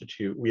Delivery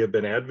Institute, we have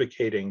been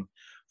advocating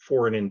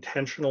for an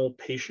intentional,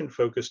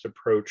 patient-focused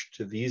approach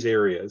to these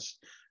areas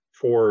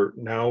for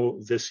now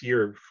this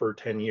year for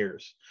 10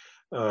 years.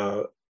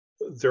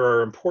 There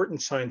are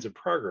important signs of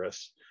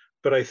progress,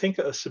 but I think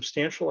a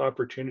substantial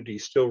opportunity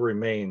still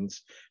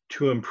remains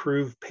to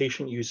improve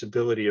patient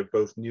usability of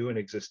both new and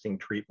existing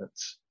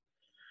treatments.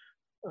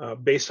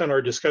 Based on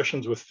our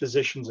discussions with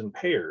physicians and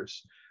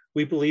payers,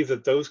 we believe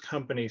that those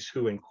companies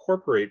who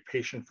incorporate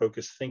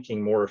patient-focused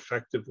thinking more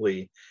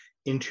effectively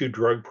into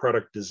drug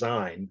product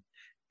design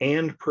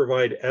and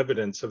provide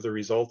evidence of the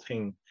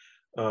resulting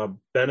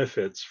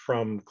benefits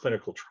from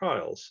clinical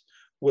trials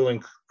will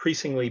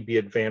increasingly be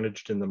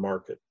advantaged in the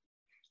market,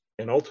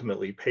 and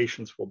ultimately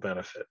patients will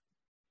benefit.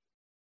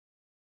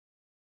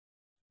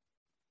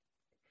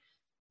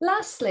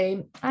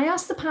 Lastly, I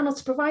asked the panel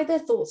to provide their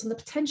thoughts on the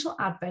potential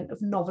advent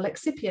of novel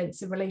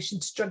excipients in relation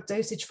to drug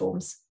dosage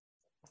forms,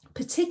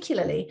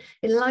 particularly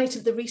in light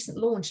of the recent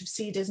launch of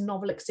CDER's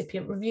Novel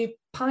Excipient Review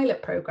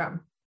pilot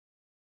program.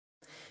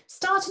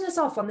 Starting us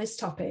off on this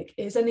topic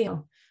is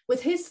Anil,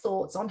 with his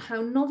thoughts on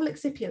how novel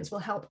excipients will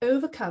help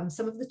overcome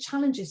some of the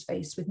challenges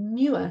faced with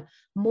newer,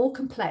 more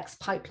complex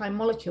pipeline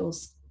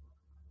molecules.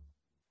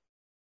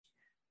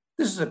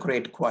 This is a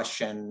great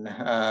question.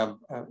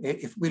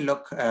 If we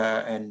look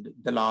in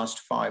the last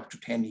 5 to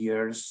 10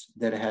 years,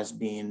 there has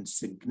been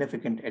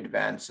significant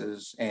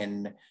advances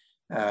in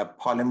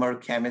polymer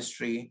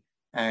chemistry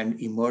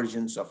and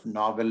emergence of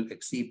novel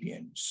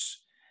excipients.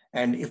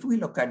 And if we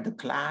look at the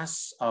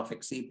class of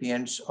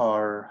excipients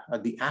or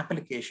the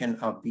application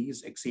of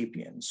these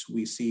excipients,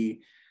 we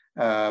see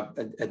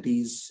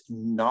these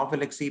novel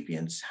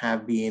excipients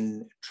have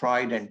been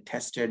tried and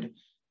tested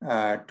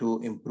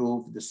to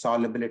improve the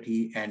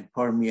solubility and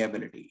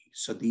permeability.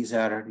 So these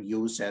are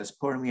used as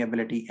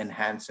permeability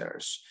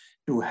enhancers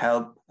to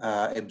help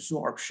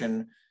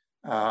absorption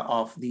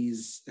of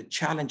these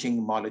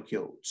challenging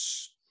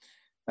molecules.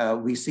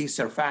 We see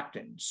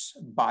surfactants,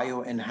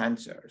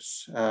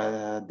 bioenhancers.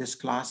 This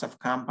class of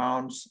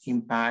compounds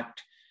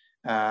impact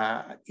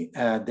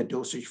the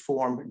dosage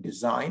form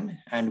design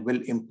and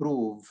will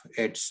improve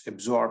its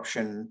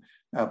absorption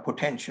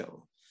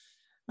potential.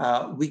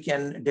 We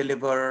can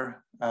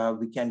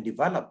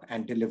develop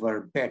and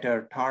deliver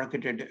better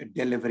targeted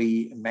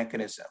delivery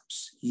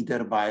mechanisms,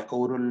 either by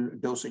oral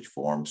dosage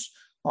forms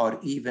or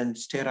even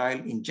sterile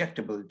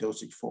injectable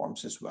dosage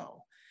forms as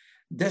well.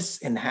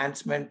 This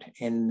enhancement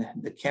in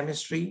the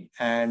chemistry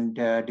and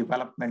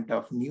development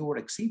of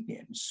newer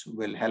excipients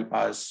will help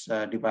us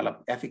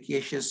develop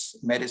efficacious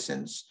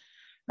medicines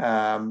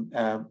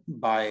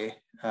by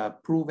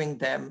proving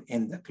them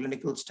in the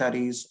clinical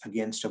studies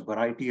against a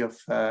variety of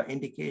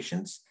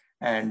indications.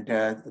 And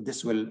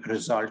this will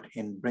result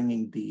in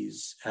bringing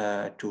these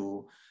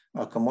to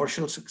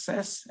commercial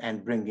success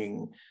and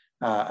bringing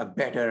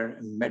better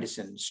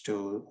medicines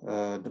to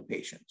the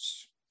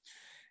patients.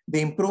 The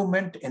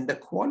improvement in the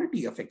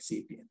quality of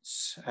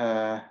excipients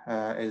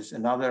is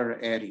another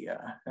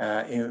area.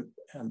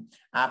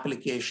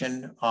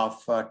 Application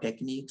of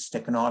techniques,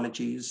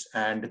 technologies,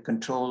 and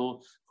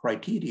control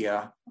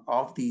criteria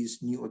of these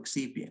new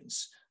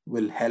excipients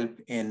will help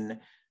in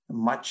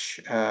much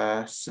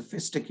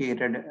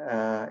sophisticated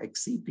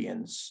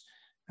excipients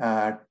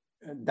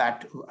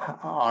that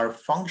are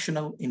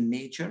functional in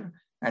nature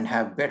and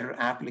have better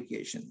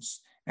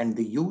applications. And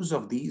the use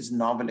of these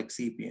novel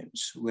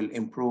excipients will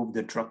improve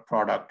the drug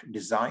product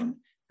design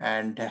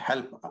and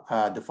help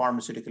the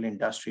pharmaceutical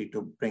industry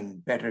to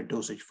bring better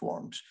dosage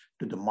forms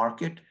to the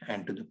market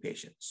and to the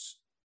patients.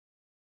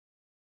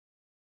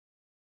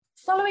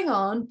 Following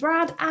on,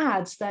 Brad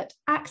adds that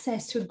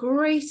access to a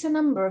greater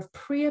number of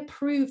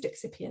pre-approved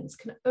excipients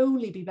can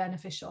only be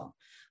beneficial,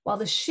 while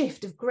the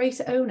shift of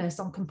greater onus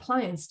on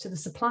compliance to the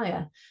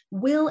supplier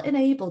will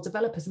enable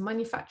developers and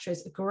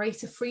manufacturers a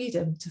greater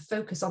freedom to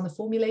focus on the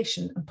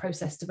formulation and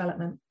process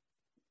development.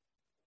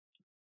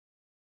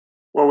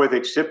 Well, with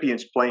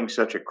excipients playing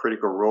such a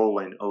critical role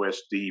in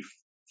OSD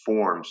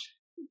forms,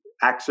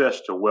 access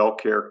to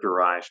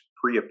well-characterized,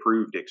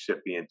 pre-approved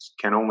excipients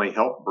can only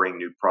help bring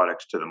new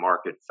products to the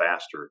market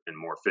faster and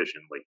more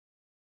efficiently.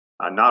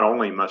 Not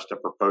only must a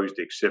proposed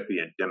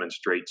excipient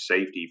demonstrate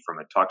safety from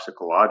a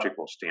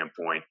toxicological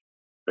standpoint,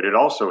 but it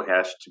also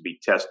has to be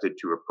tested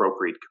to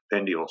appropriate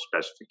compendial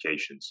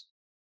specifications.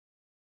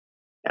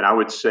 And I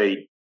would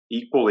say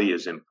equally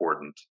as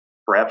important,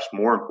 perhaps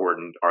more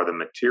important, are the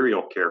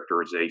material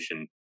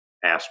characterization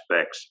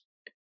aspects,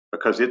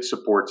 because it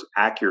supports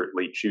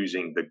accurately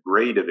choosing the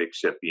grade of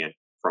excipient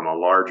from a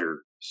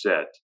larger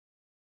set.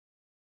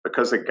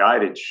 Because the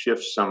guidance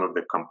shifts some of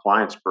the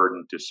compliance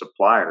burden to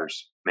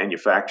suppliers,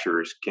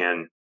 manufacturers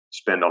can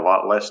spend a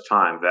lot less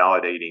time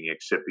validating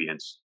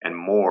excipients and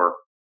more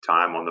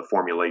time on the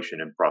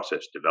formulation and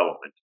process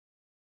development.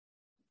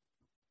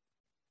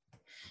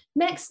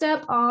 Next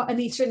up are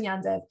Aneeta and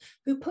Jnanadeva,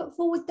 who put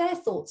forward their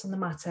thoughts on the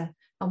matter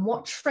and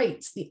what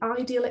traits the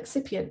ideal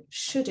excipient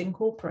should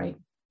incorporate.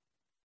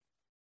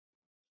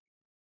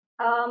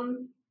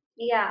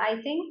 I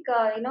think,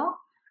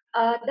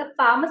 the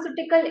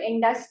pharmaceutical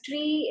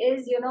industry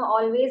is,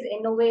 always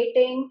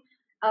innovating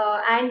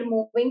and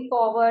moving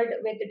forward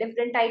with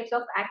different types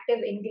of active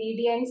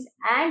ingredients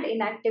and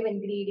inactive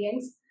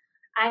ingredients.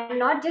 And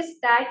not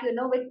just that,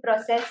 with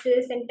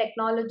processes and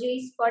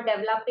technologies for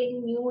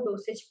developing new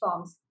dosage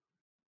forms.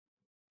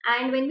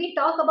 And when we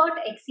talk about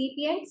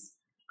excipients,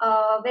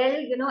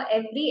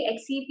 every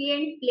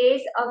excipient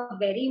plays a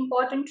very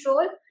important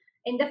role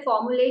in the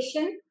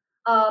formulation,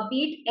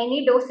 be it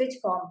any dosage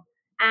form.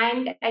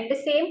 And at the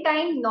same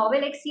time,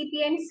 novel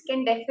excipients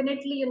can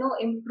definitely,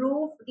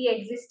 improve the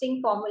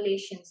existing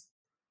formulations.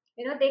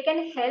 They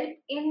can help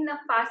in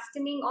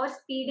fastening or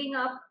speeding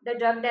up the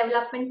drug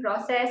development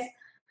process,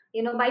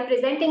 by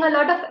presenting a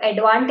lot of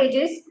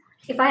advantages.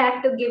 If I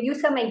have to give you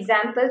some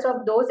examples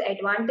of those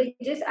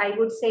advantages, I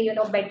would say,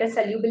 better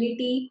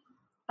solubility,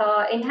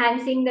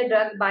 enhancing the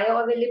drug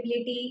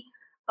bioavailability,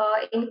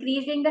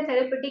 increasing the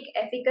therapeutic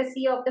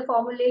efficacy of the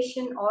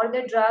formulation or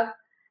the drug,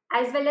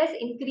 as well as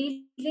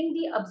increasing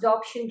the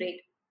absorption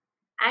rate.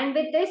 And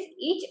with this,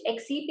 each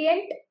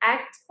excipient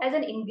acts as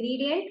an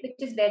ingredient, which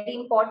is very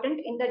important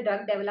in the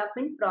drug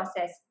development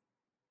process.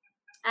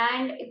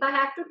 And if I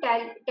have to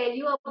tell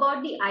you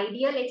about the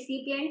ideal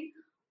excipient,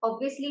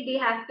 obviously they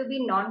have to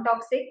be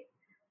non-toxic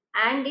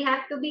and they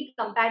have to be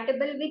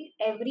compatible with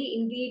every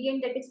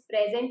ingredient that is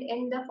present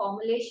in the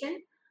formulation,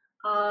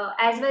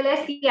 as well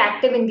as the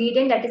active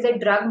ingredient, that is a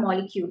drug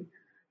molecule.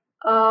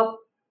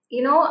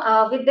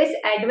 With this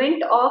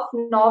advent of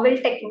novel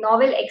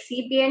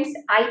excipients,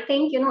 I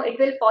think, it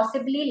will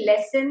possibly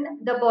lessen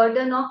the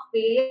burden of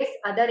various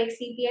other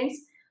excipients,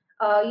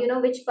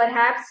 which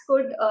perhaps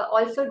could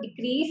also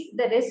decrease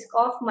the risk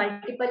of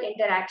multiple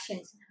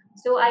interactions.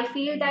 So I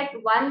feel that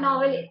one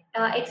novel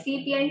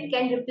excipient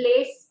can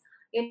replace,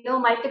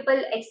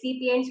 multiple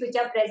excipients which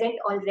are present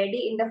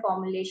already in the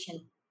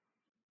formulation.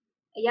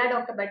 Yeah,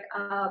 Dr.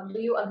 Bhat, do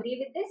you agree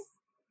with this?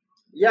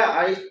 Yeah,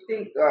 I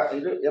think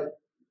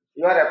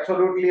you are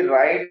absolutely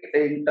right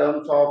in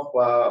terms of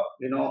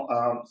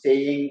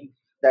saying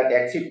that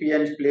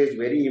excipients plays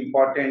very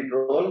important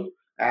role,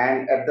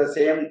 and at the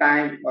same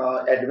time,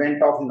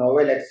 advent of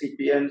novel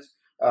excipients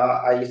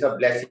is a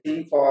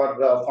blessing for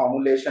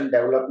formulation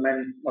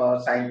development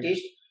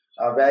scientists,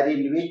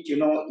 wherein which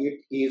it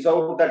ease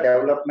out the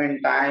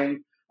development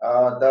time,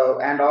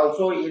 and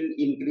also in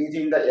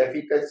increasing the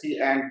efficacy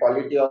and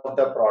quality of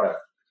the product.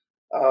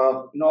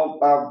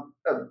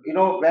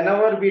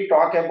 Whenever we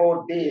talk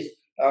about this,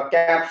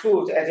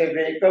 capsules as a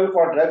vehicle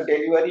for drug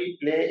delivery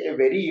play a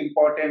very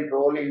important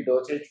role in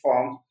dosage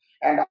forms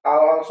and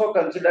are also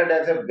considered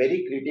as a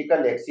very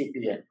critical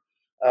excipient.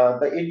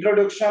 The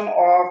introduction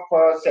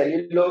of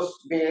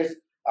cellulose-based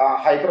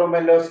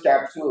hypromellose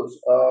capsules,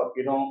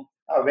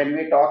 when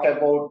we talk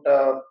about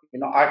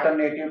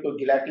alternative to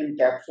gelatin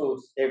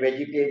capsules, a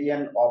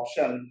vegetarian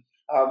option,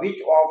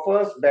 which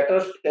offers better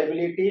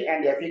stability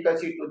and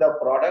efficacy to the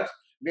products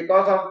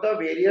because of the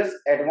various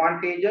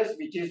advantages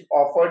which is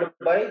offered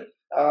by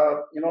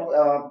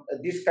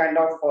this kind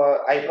of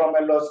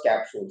hypromellose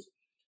capsules.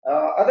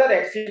 Other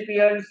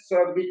excipients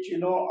which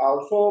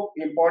also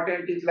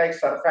important is like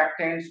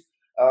surfactants,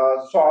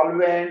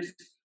 solvents,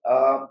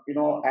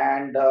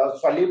 and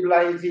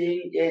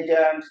solubilizing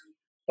agents,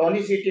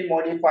 tonicity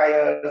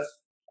modifiers,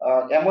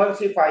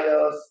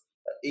 emulsifiers,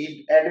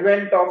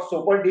 advent of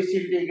super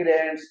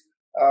disintegrants.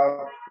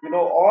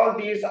 All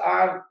these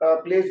are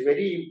plays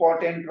very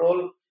important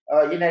role.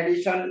 In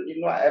addition,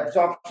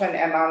 absorption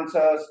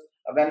enhancers.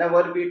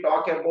 Whenever we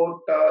talk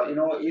about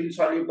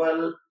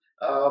insoluble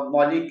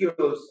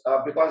molecules,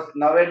 because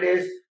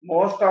nowadays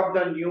most of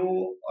the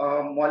new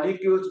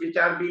molecules which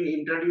are being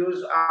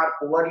introduced are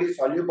poorly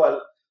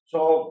soluble.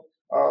 So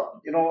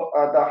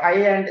the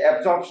high-end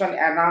absorption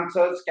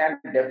enhancers can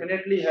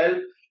definitely help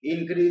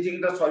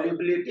increasing the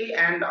solubility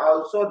and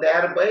also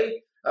thereby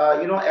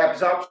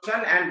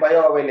absorption and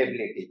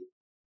bioavailability.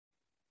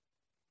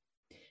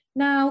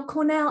 Now,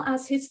 Cornell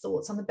has his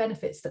thoughts on the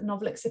benefits that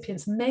novel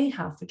excipients may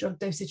have for drug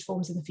dosage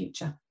forms in the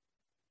future.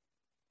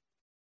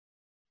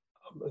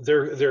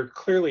 There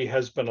clearly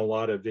has been a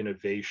lot of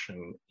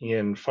innovation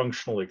in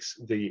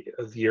the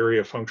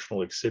area of functional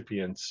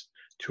excipients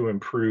to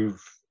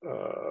improve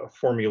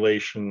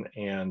formulation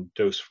and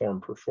dose form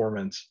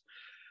performance.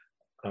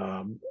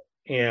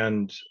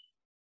 And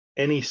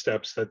any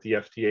steps that the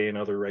FDA and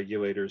other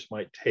regulators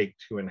might take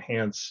to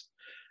enhance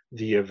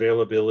the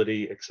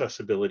availability,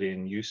 accessibility,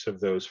 and use of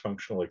those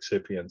functional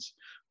excipients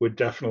would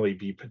definitely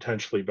be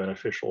potentially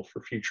beneficial for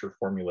future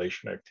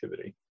formulation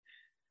activity.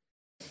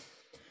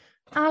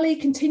 Ali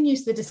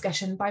continues the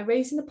discussion by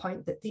raising the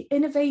point that the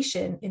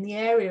innovation in the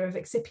area of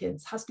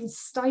excipients has been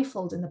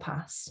stifled in the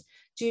past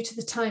due to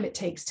the time it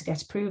takes to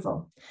get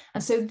approval.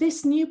 And so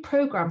this new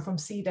program from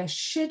CEDA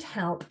should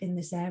help in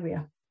this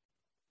area.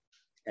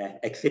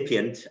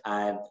 Excipient,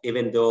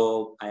 even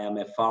though I am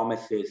a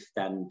pharmacist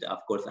and of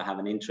course I have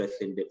an interest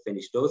in the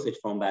finished dosage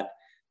form, but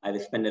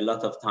I've spent a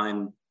lot of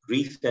time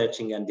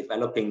researching and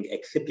developing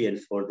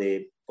excipients for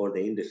the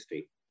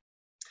industry.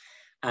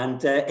 And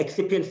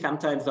excipients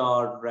sometimes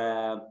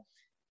are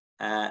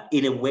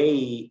in a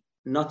way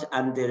not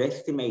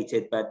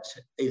underestimated, but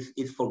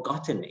is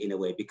forgotten in a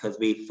way because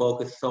we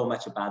focus so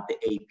much about the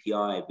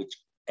API, which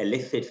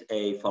elicits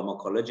a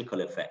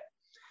pharmacological effect.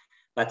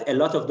 But a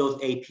lot of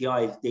those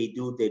APIs, they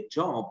do their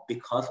job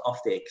because of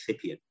the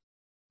excipient.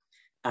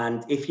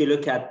 And if you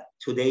look at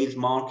today's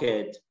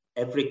market,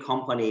 every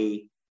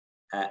company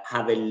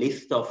have a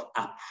list of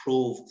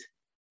approved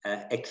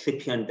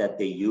excipient that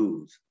they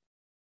use.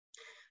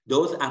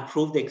 Those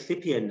approved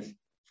excipients,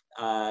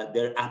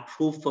 they're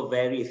approved for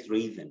various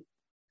reasons.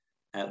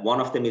 One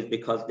of them is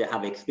because they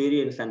have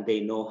experience and they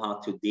know how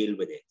to deal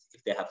with it.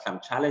 If they have some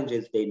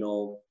challenges, they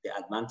know the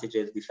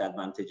advantages,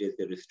 disadvantages,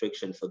 the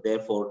restrictions. So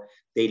therefore,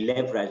 they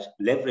leverage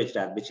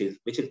that, which is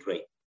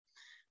great.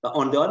 But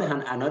on the other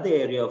hand, another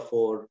area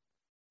for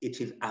it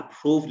is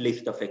approved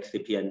list of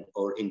excipient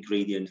or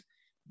ingredients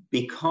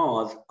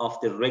because of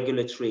the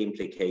regulatory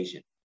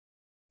implication.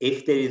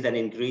 If there is an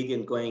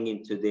ingredient going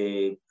into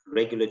the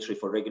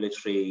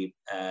regulatory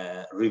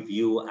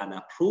review and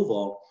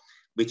approval,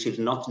 which is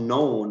not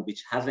known,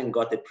 which hasn't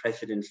got the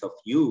precedence of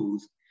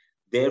use,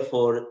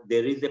 therefore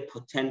there is a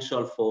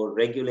potential for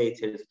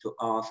regulators to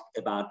ask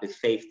about the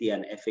safety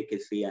and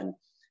efficacy and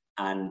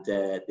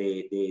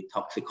the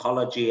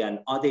toxicology and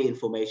other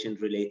information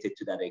related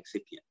to that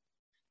excipient.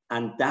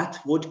 And that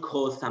would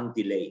cause some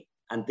delay.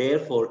 And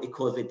therefore it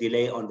caused a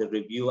delay on the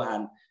review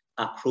and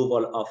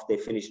approval of the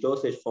finished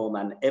dosage form.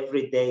 And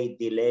every day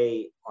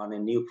delay on a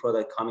new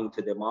product coming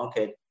to the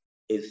market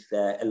is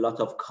a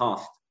lot of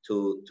cost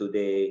to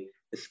the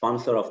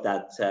sponsor of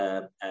that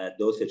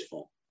dosage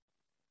form.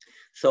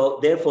 So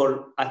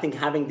therefore, I think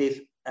having this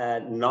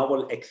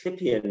novel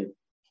excipient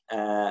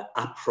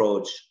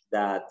approach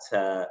that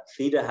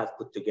CEDA has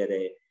put together,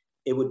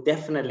 it would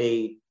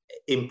definitely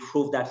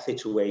improve that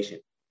situation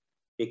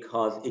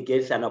because it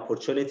gives an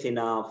opportunity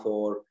now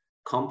for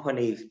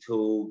companies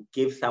to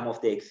give some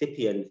of the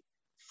excipients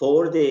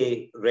for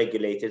the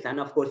regulators. And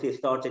of course, they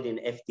started in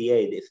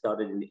FDA, they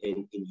started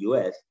in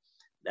US,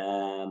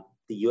 the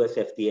US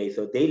FDA.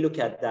 So they look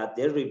at that,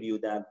 they review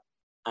that.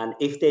 And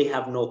if they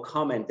have no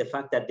comment, the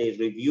fact that they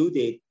reviewed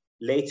it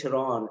later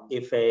on,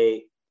 if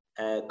a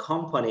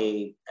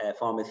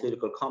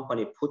pharmaceutical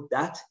company put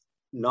that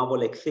novel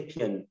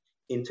excipient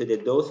into the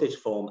dosage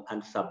form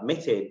and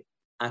submitted,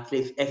 at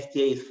least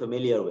FDA is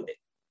familiar with it.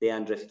 They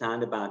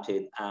understand about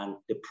it, and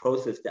the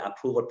process, the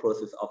approval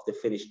process of the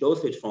finished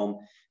dosage form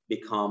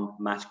become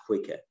much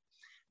quicker.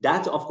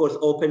 That, of course,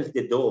 opens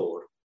the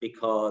door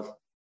because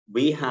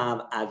we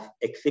have, as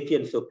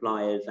excipient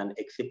suppliers and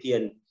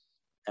excipient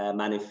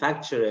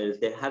manufacturers,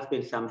 there has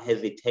been some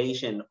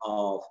hesitation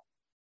of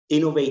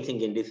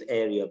innovating in this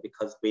area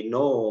because we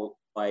know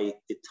by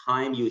the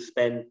time you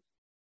spend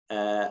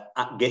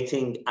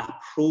getting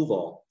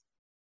approval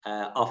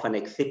of an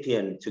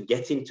excipient to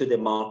get into the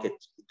market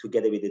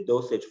together with the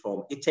dosage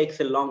form, it takes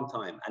a long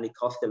time and it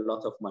costs a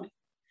lot of money.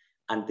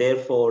 And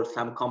therefore,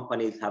 some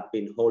companies have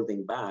been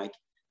holding back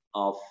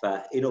of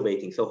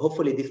innovating. So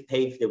hopefully this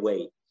paves the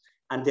way.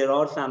 And there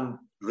are some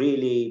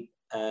really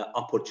real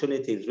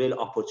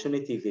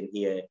opportunities in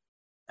here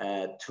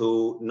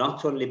to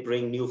not only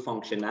bring new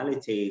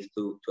functionalities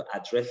to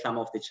address some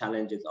of the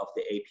challenges of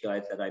the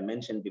APIs that I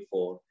mentioned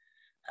before,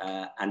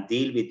 and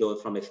deal with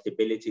those from a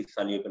stability,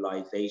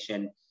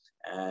 solubilization,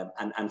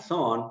 and so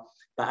on.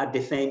 But at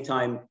the same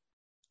time,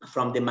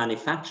 from the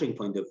manufacturing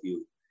point of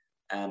view,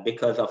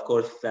 because of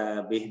course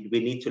we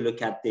need to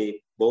look at the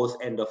both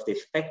end of the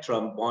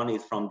spectrum. One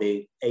is from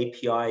the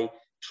API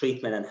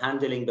treatment and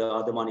handling, the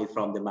other one is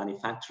from the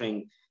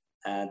manufacturing,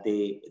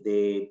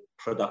 the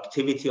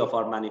productivity of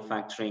our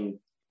manufacturing,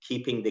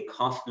 keeping the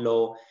cost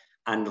low,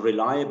 and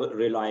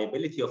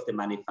reliability of the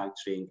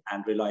manufacturing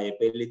and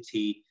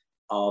reliability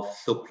of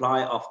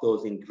supply of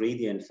those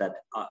ingredients that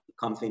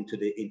comes into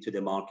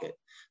the market.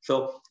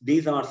 So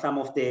these are some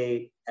of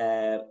the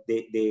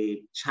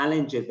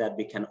challenges that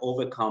we can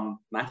overcome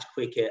much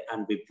quicker,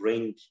 and we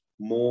bring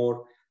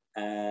more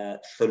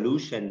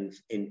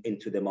solutions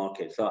into the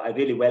market. So I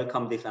really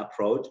welcome this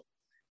approach.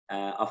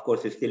 Of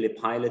course, it's still a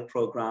pilot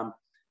program.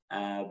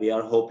 We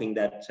are hoping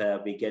that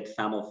we get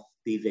some of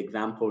these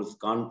examples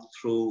gone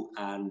through,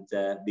 and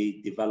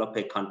we develop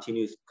a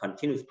continuous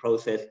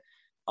process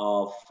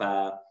of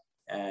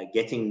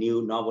getting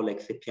new novel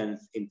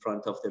excipients in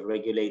front of the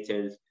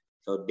regulators,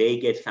 so they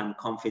get some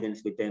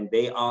confidence with them.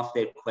 They ask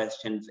their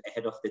questions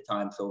ahead of the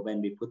time. So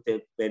when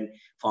when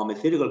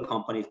pharmaceutical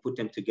companies put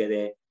them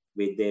together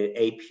with their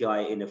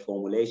API in a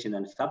formulation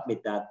and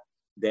submit that,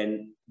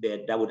 then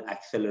that would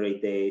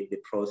accelerate the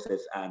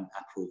process and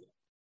approval.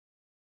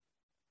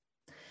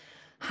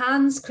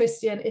 Hans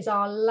Christian is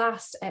our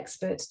last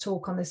expert to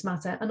talk on this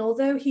matter, and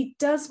although he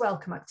does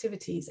welcome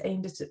activities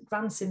aimed at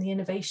advancing the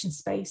innovation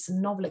space and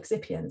novel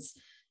excipients,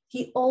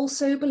 he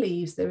also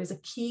believes there is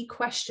a key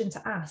question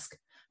to ask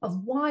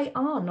of why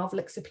are novel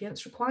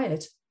excipients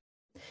required?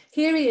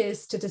 Here he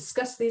is to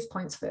discuss these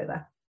points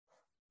further.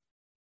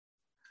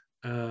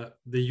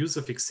 The use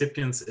of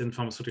excipients in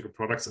pharmaceutical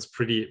products is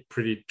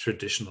pretty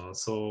traditional.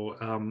 So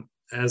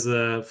as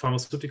a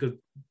pharmaceutical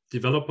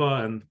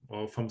developer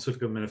or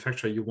pharmaceutical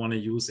manufacturer, you want to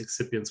use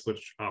excipients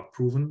which are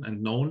proven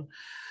and known,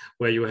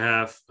 where you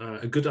have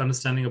a good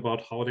understanding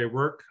about how they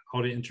work,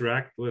 how they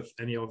interact with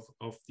any of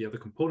the other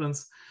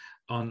components,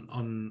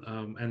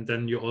 and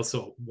then you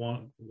also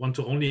want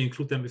to only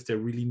include them if they're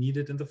really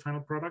needed in the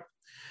final product.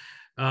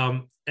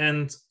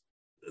 And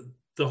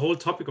the whole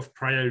topic of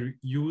prior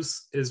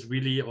use is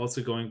really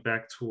also going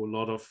back to a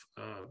lot of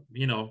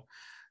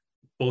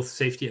both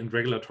safety and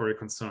regulatory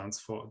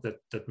concerns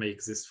that may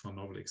exist for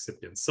novel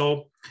excipients.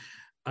 So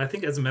I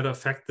think, as a matter of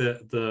fact,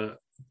 the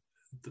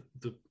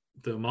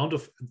amount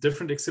of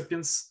different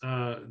excipients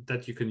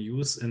that you can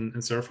use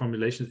in sterile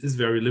formulations is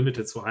very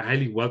limited. So I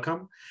highly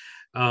welcome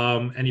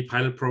any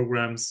pilot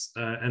programs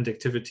and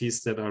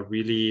activities that are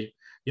really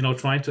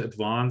trying to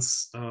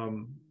advance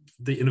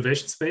the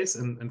innovation space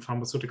in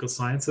pharmaceutical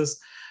sciences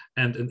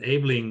and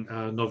enabling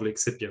novel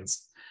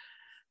excipients.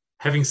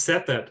 Having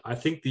said that, I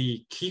think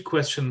the key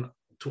question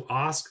to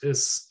ask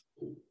is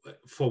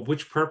for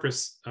which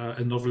purpose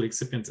a novel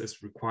excipient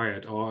is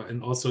required,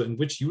 and also in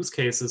which use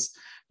cases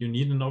you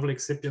need a novel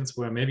excipient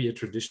where maybe a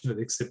traditional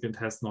excipient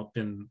has not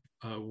been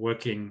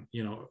working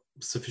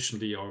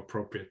sufficiently or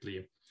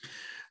appropriately.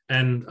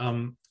 And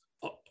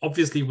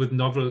obviously with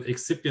novel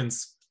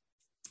excipients,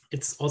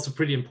 it's also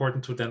pretty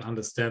important to then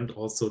understand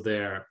also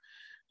their,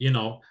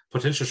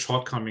 potential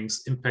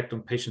shortcomings, impact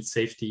on patient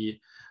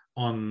safety,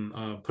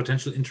 on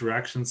potential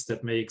interactions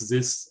that may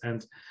exist.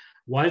 And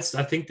whilst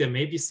I think there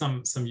may be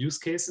some use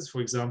cases,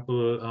 for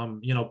example,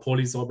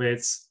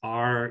 polysorbates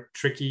are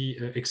tricky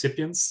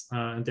excipients,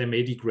 and they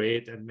may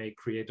degrade and may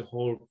create a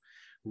whole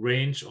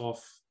range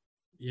of,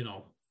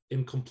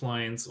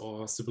 incompliance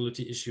or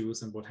stability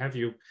issues and what have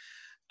you.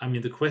 I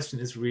mean, the question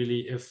is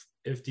really if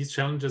these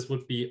challenges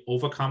would be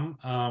overcome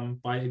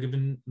by a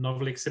given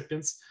novel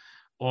excipients,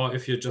 or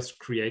if you're just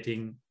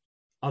creating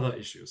other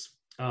issues.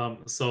 I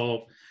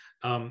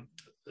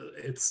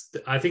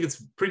think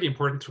it's pretty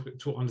important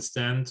to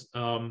understand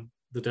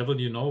the devil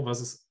you know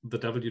versus the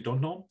devil you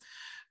don't know.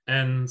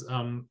 And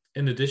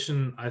in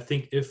addition, I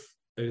think if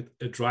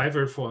a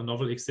driver for a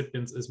novel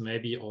excipient is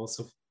maybe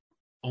also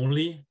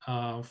only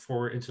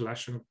for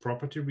intellectual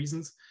property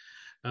reasons,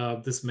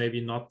 this may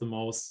be not the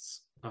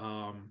most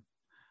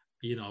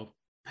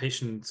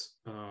patient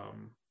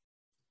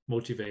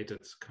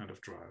motivated kind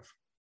of drive.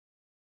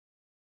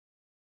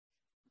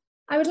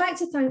 I would like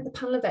to thank the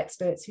panel of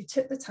experts who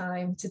took the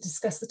time to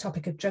discuss the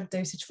topic of drug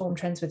dosage form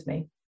trends with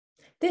me.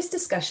 This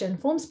discussion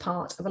forms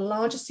part of a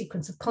larger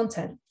sequence of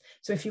content.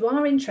 So if you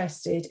are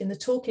interested in the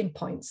talking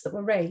points that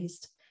were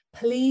raised,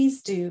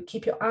 please do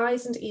keep your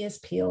eyes and ears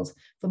peeled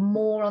for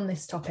more on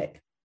this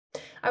topic.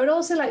 I would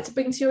also like to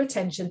bring to your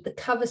attention the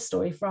cover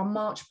story for our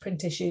March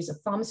print issues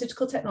of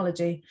Pharmaceutical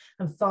Technology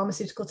and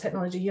Pharmaceutical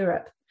Technology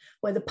Europe,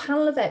 where the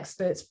panel of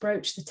experts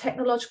broach the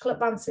technological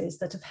advances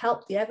that have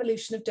helped the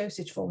evolution of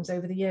dosage forms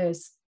over the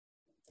years.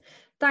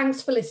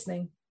 Thanks for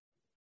listening.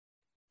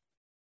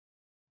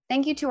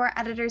 Thank you to our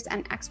editors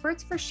and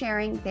experts for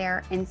sharing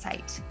their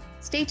insight.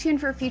 Stay tuned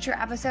for future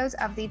episodes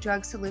of the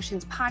Drug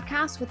Solutions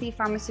podcast with the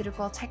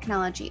Pharmaceutical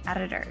Technology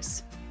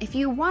editors. If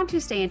you want to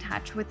stay in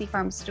touch with the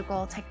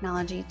Pharmaceutical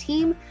Technology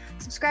team,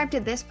 subscribe to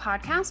this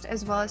podcast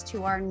as well as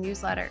to our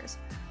newsletters.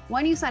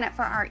 When you sign up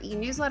for our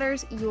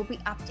e-newsletters, you will be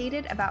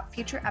updated about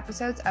future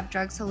episodes of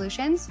Drug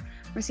Solutions,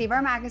 receive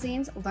our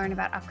magazines, learn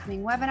about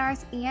upcoming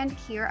webinars, and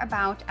hear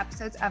about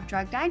episodes of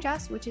Drug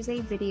Digest, which is a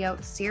video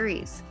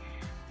series.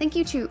 Thank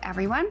you to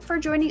everyone for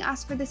joining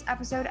us for this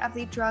episode of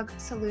the Drug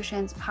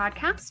Solutions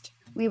podcast.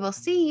 We will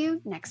see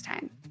you next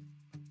time.